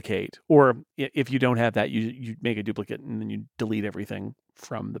duplicate, or if you don't have that, you make a duplicate and then you delete everything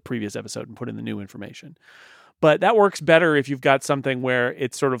from the previous episode and put in the new information. But that works better if you've got something where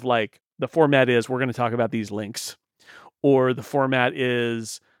it's sort of like the format is we're going to talk about these links, or the format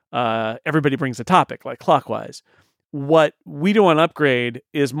is everybody brings a topic like Clockwise. What we do on Upgrade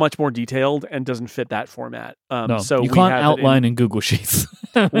is much more detailed and doesn't fit that format. No, so you we can't have outline in Google Sheets.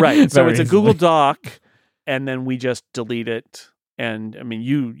 Right. So Very it's a easily. Google Doc, and then we just delete it. And I mean,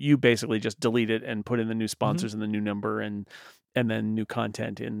 you basically just delete it and put in the new sponsors and the new number and then new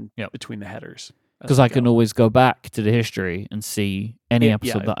content in between the headers. Because I can always go back to the history and see any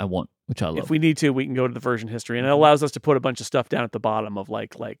episode yeah. that I want, which I love. If we need to, we can go to the version history, and it allows us to put a bunch of stuff down at the bottom of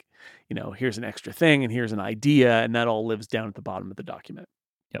like here's an extra thing and here's an idea, and that all lives down at the bottom of the document.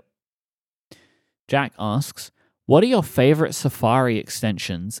 Yep. Jack asks, what are your favorite Safari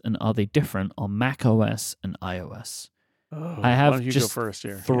extensions, and are they different on Mac OS and iOS? I have just go first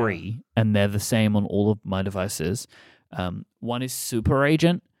here? 3, and they're the same on all of my devices. One is Super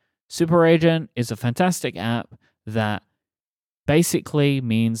Agent. Super Agent is a fantastic app that basically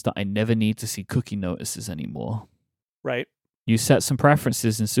means that I never need to see cookie notices anymore. Right. You set some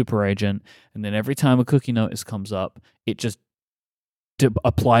preferences in Super Agent, and then every time a cookie notice comes up, it just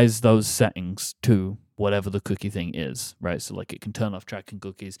applies those settings to whatever the cookie thing is, right? So like it can turn off tracking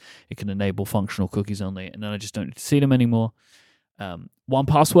cookies, it can enable functional cookies only, and then I just don't need to see them anymore.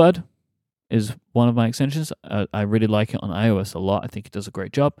 1Password is one of my extensions. I really like it on iOS a lot. I think it does a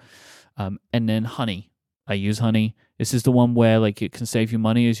great job. And then Honey. I use Honey. This is the one where like it can save you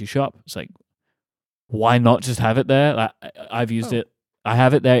money as you shop. It's like, why not just have it there? I've used it. I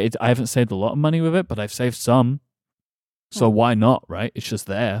have it there. I haven't saved a lot of money with it, but I've saved some. So why not, right? It's just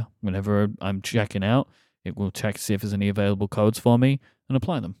there. Whenever I'm checking out, it will check to see if there's any available codes for me and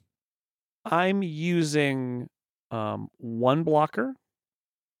apply them. I'm using OneBlocker.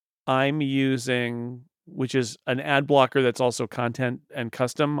 I'm using, which is an ad blocker that's also content and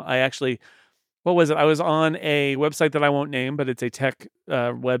custom. I actually, what was it? I was on a website that I won't name, but it's a tech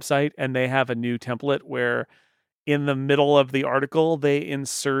website, and they have a new template where in the middle of the article, they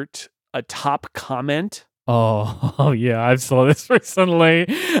insert a top comment. Oh yeah, I saw this recently.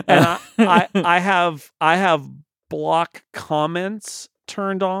 And I have block comments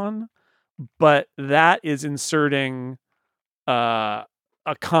turned on, but that is inserting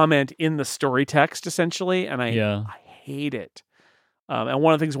a comment in the story text essentially, and I hate it. And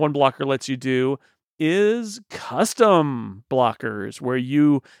one of the things OneBlocker lets you do is custom blockers, where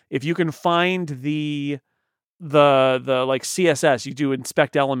if you can find the like CSS, you do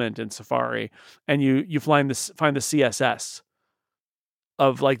inspect element in Safari, and you find the CSS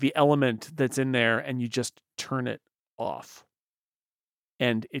of like the element that's in there, and you just turn it off,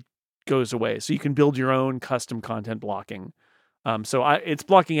 and it goes away. So you can build your own custom content blocking. So it's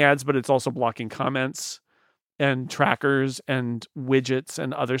blocking ads, but it's also blocking comments and trackers and widgets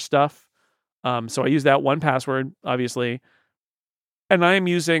and other stuff. So I use that 1Password, obviously, and I am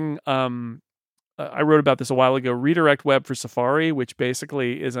using. I wrote about this a while ago. Redirect Web for Safari, which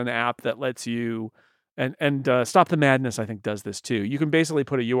basically is an app that lets you, and Stop the Madness, I think, does this too. You can basically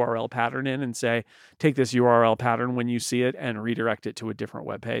put a URL pattern in and say, take this URL pattern when you see it and redirect it to a different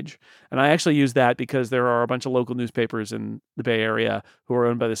web page. And I actually use that because there are a bunch of local newspapers in the Bay Area who are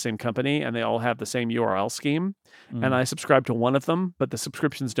owned by the same company, and they all have the same URL scheme. And I subscribe to one of them, but the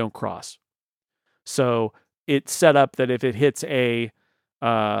subscriptions don't cross. So it's set up that if it hits a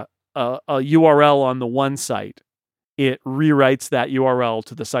URL on the one site, it rewrites that URL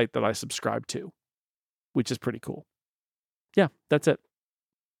to the site that I subscribe to, which is pretty cool. Yeah, that's it.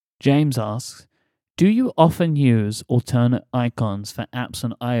 James asks, do you often use alternate icons for apps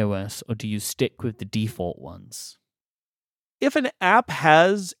on iOS, or do you stick with the default ones? If an app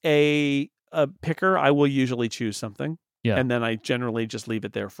has a picker, I will usually choose something. Yeah. And then I generally just leave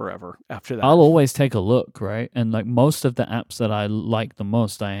it there forever after that. I'll always take a look, right? And like most of the apps that I like the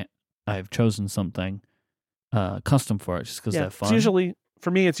most, I I've chosen something custom for it just because they're fun. It's usually,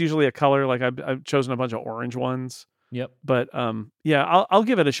 for me, it's usually a color. Like I've chosen a bunch of orange ones. Yep. But I'll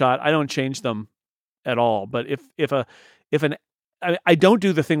give it a shot. I don't change them at all. But I don't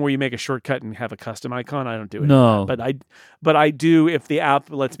do the thing where you make a shortcut and have a custom icon. I don't do it. No. But I do, if the app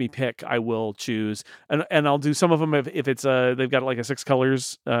lets me pick, I will choose. And I'll do some of them if it's they've got like a 6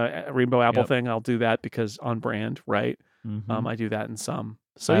 colors rainbow apple thing. I'll do that because on brand, right? Mm-hmm. I do that in some.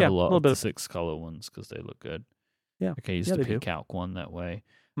 So I have yeah, a lot little of bit the of 6 color ones because they look good. Yeah. Like I used to calc one that way.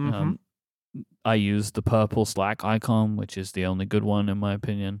 Mm-hmm. I use the purple Slack icon, which is the only good one in my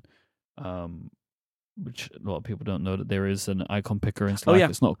opinion. Which a lot of people don't know that there is an icon picker in Slack.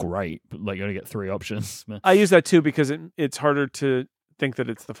 It's not great, but like you only get 3 options. I use that too because it's harder to think that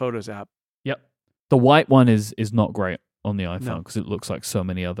it's the Photos app. Yep. The white one is not great on the iPhone because it looks like so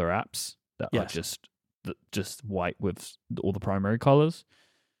many other apps that are just white with all the primary colors.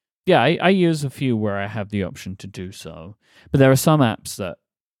 Yeah, I use a few where I have the option to do so, but there are some apps that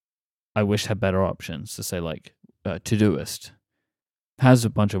I wish had better options. To say like Todoist has a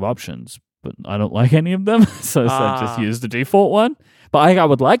bunch of options, but I don't like any of them, so I just use the default one. But I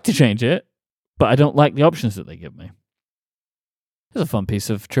would like to change it, but I don't like the options that they give me. There's a fun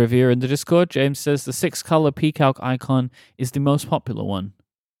piece of trivia in the Discord. James says the 6-color pCalc icon is the most popular one.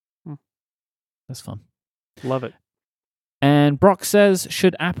 That's fun. Love it. And Brock says,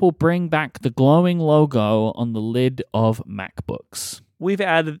 should Apple bring back the glowing logo on the lid of MacBooks? We've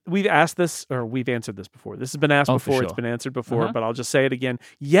asked this, or we've answered this before. This has been asked before. Sure. It's been answered before, but I'll just say it again.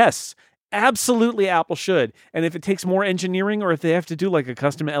 Yes, absolutely, Apple should. And if it takes more engineering, or if they have to do like a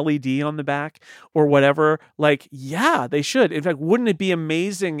custom LED on the back or whatever, like, yeah, they should. In fact, wouldn't it be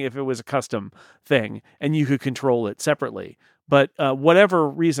amazing if it was a custom thing and you could control it separately? But whatever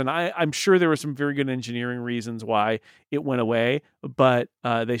reason, I'm sure there were some very good engineering reasons why it went away, but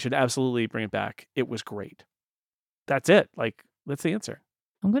they should absolutely bring it back. It was great. That's it. Like, that's the answer.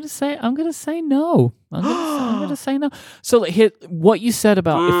 I'm gonna say no. I'm gonna say no. So like, here, what you said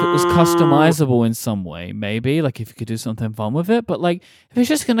about if it was customizable in some way, maybe like if you could do something fun with it, but like if it's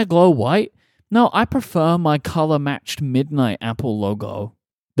just gonna glow white, no, I prefer my color matched midnight Apple logo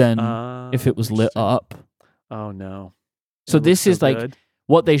than if it was lit up. Oh no. So this is like good.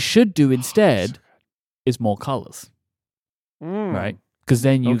 What they should do instead is more colors, right? Because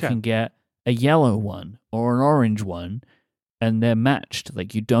then you can get a yellow one or an orange one, and they're matched.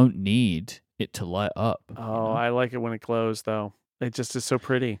 Like you don't need it to light up. Oh, you know? I like it when it glows, though. It just is so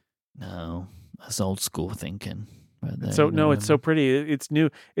pretty. No, that's old school thinking. Right there, it's so pretty. It's new.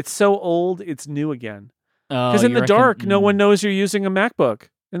 It's so old. It's new again. Because in the reckon, dark, no one knows you're using a MacBook.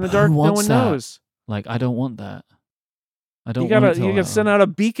 In the dark, no one knows. Like I don't want that. I don't. You gotta send out a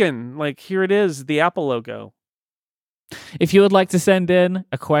beacon. Like here it is, the Apple logo. If you would like to send in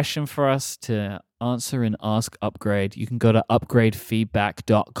a question for us to answer and ask Upgrade, you can go to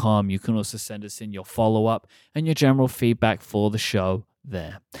upgradefeedback.com. You can also send us in your follow-up and your general feedback for the show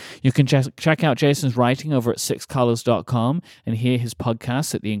there. You can check out Jason's writing over at 6colors.com and hear his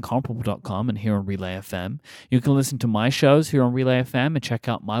podcasts at theincomparable.com and here on Relay FM. You can listen to my shows here on Relay FM and check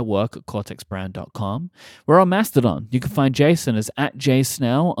out my work at cortexbrand.com. We're on Mastodon. You can find Jason as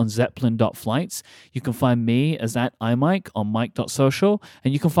 @jsnell on zeppelin.flights. You can find me as @imike on mike.social,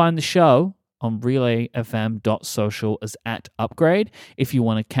 and you can find the show on relayfm.social as @upgrade. If you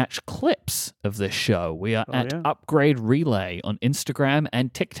want to catch clips of this show, we are Upgrade Relay on Instagram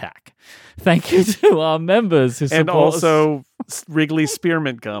and TikTok. Thank you to our members who support and also Wrigley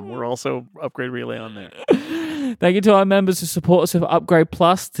Spearmint Gum. We're also Upgrade Relay on there. Thank you to our members who support us with Upgrade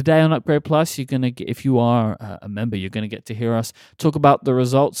Plus. Today on Upgrade Plus, you're gonna get, if you are a member, you're gonna get to hear us talk about the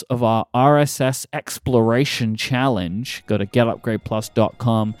results of our RSS Exploration Challenge. Go to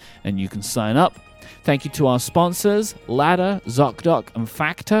getupgradeplus.com and you can sign up. Thank you to our sponsors, Ladder, ZocDoc, and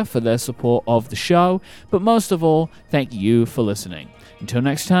Factor for their support of the show. But most of all, thank you for listening. Until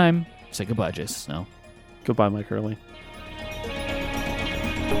next time, say goodbye, Jason Snell. Goodbye, Mike Hurley.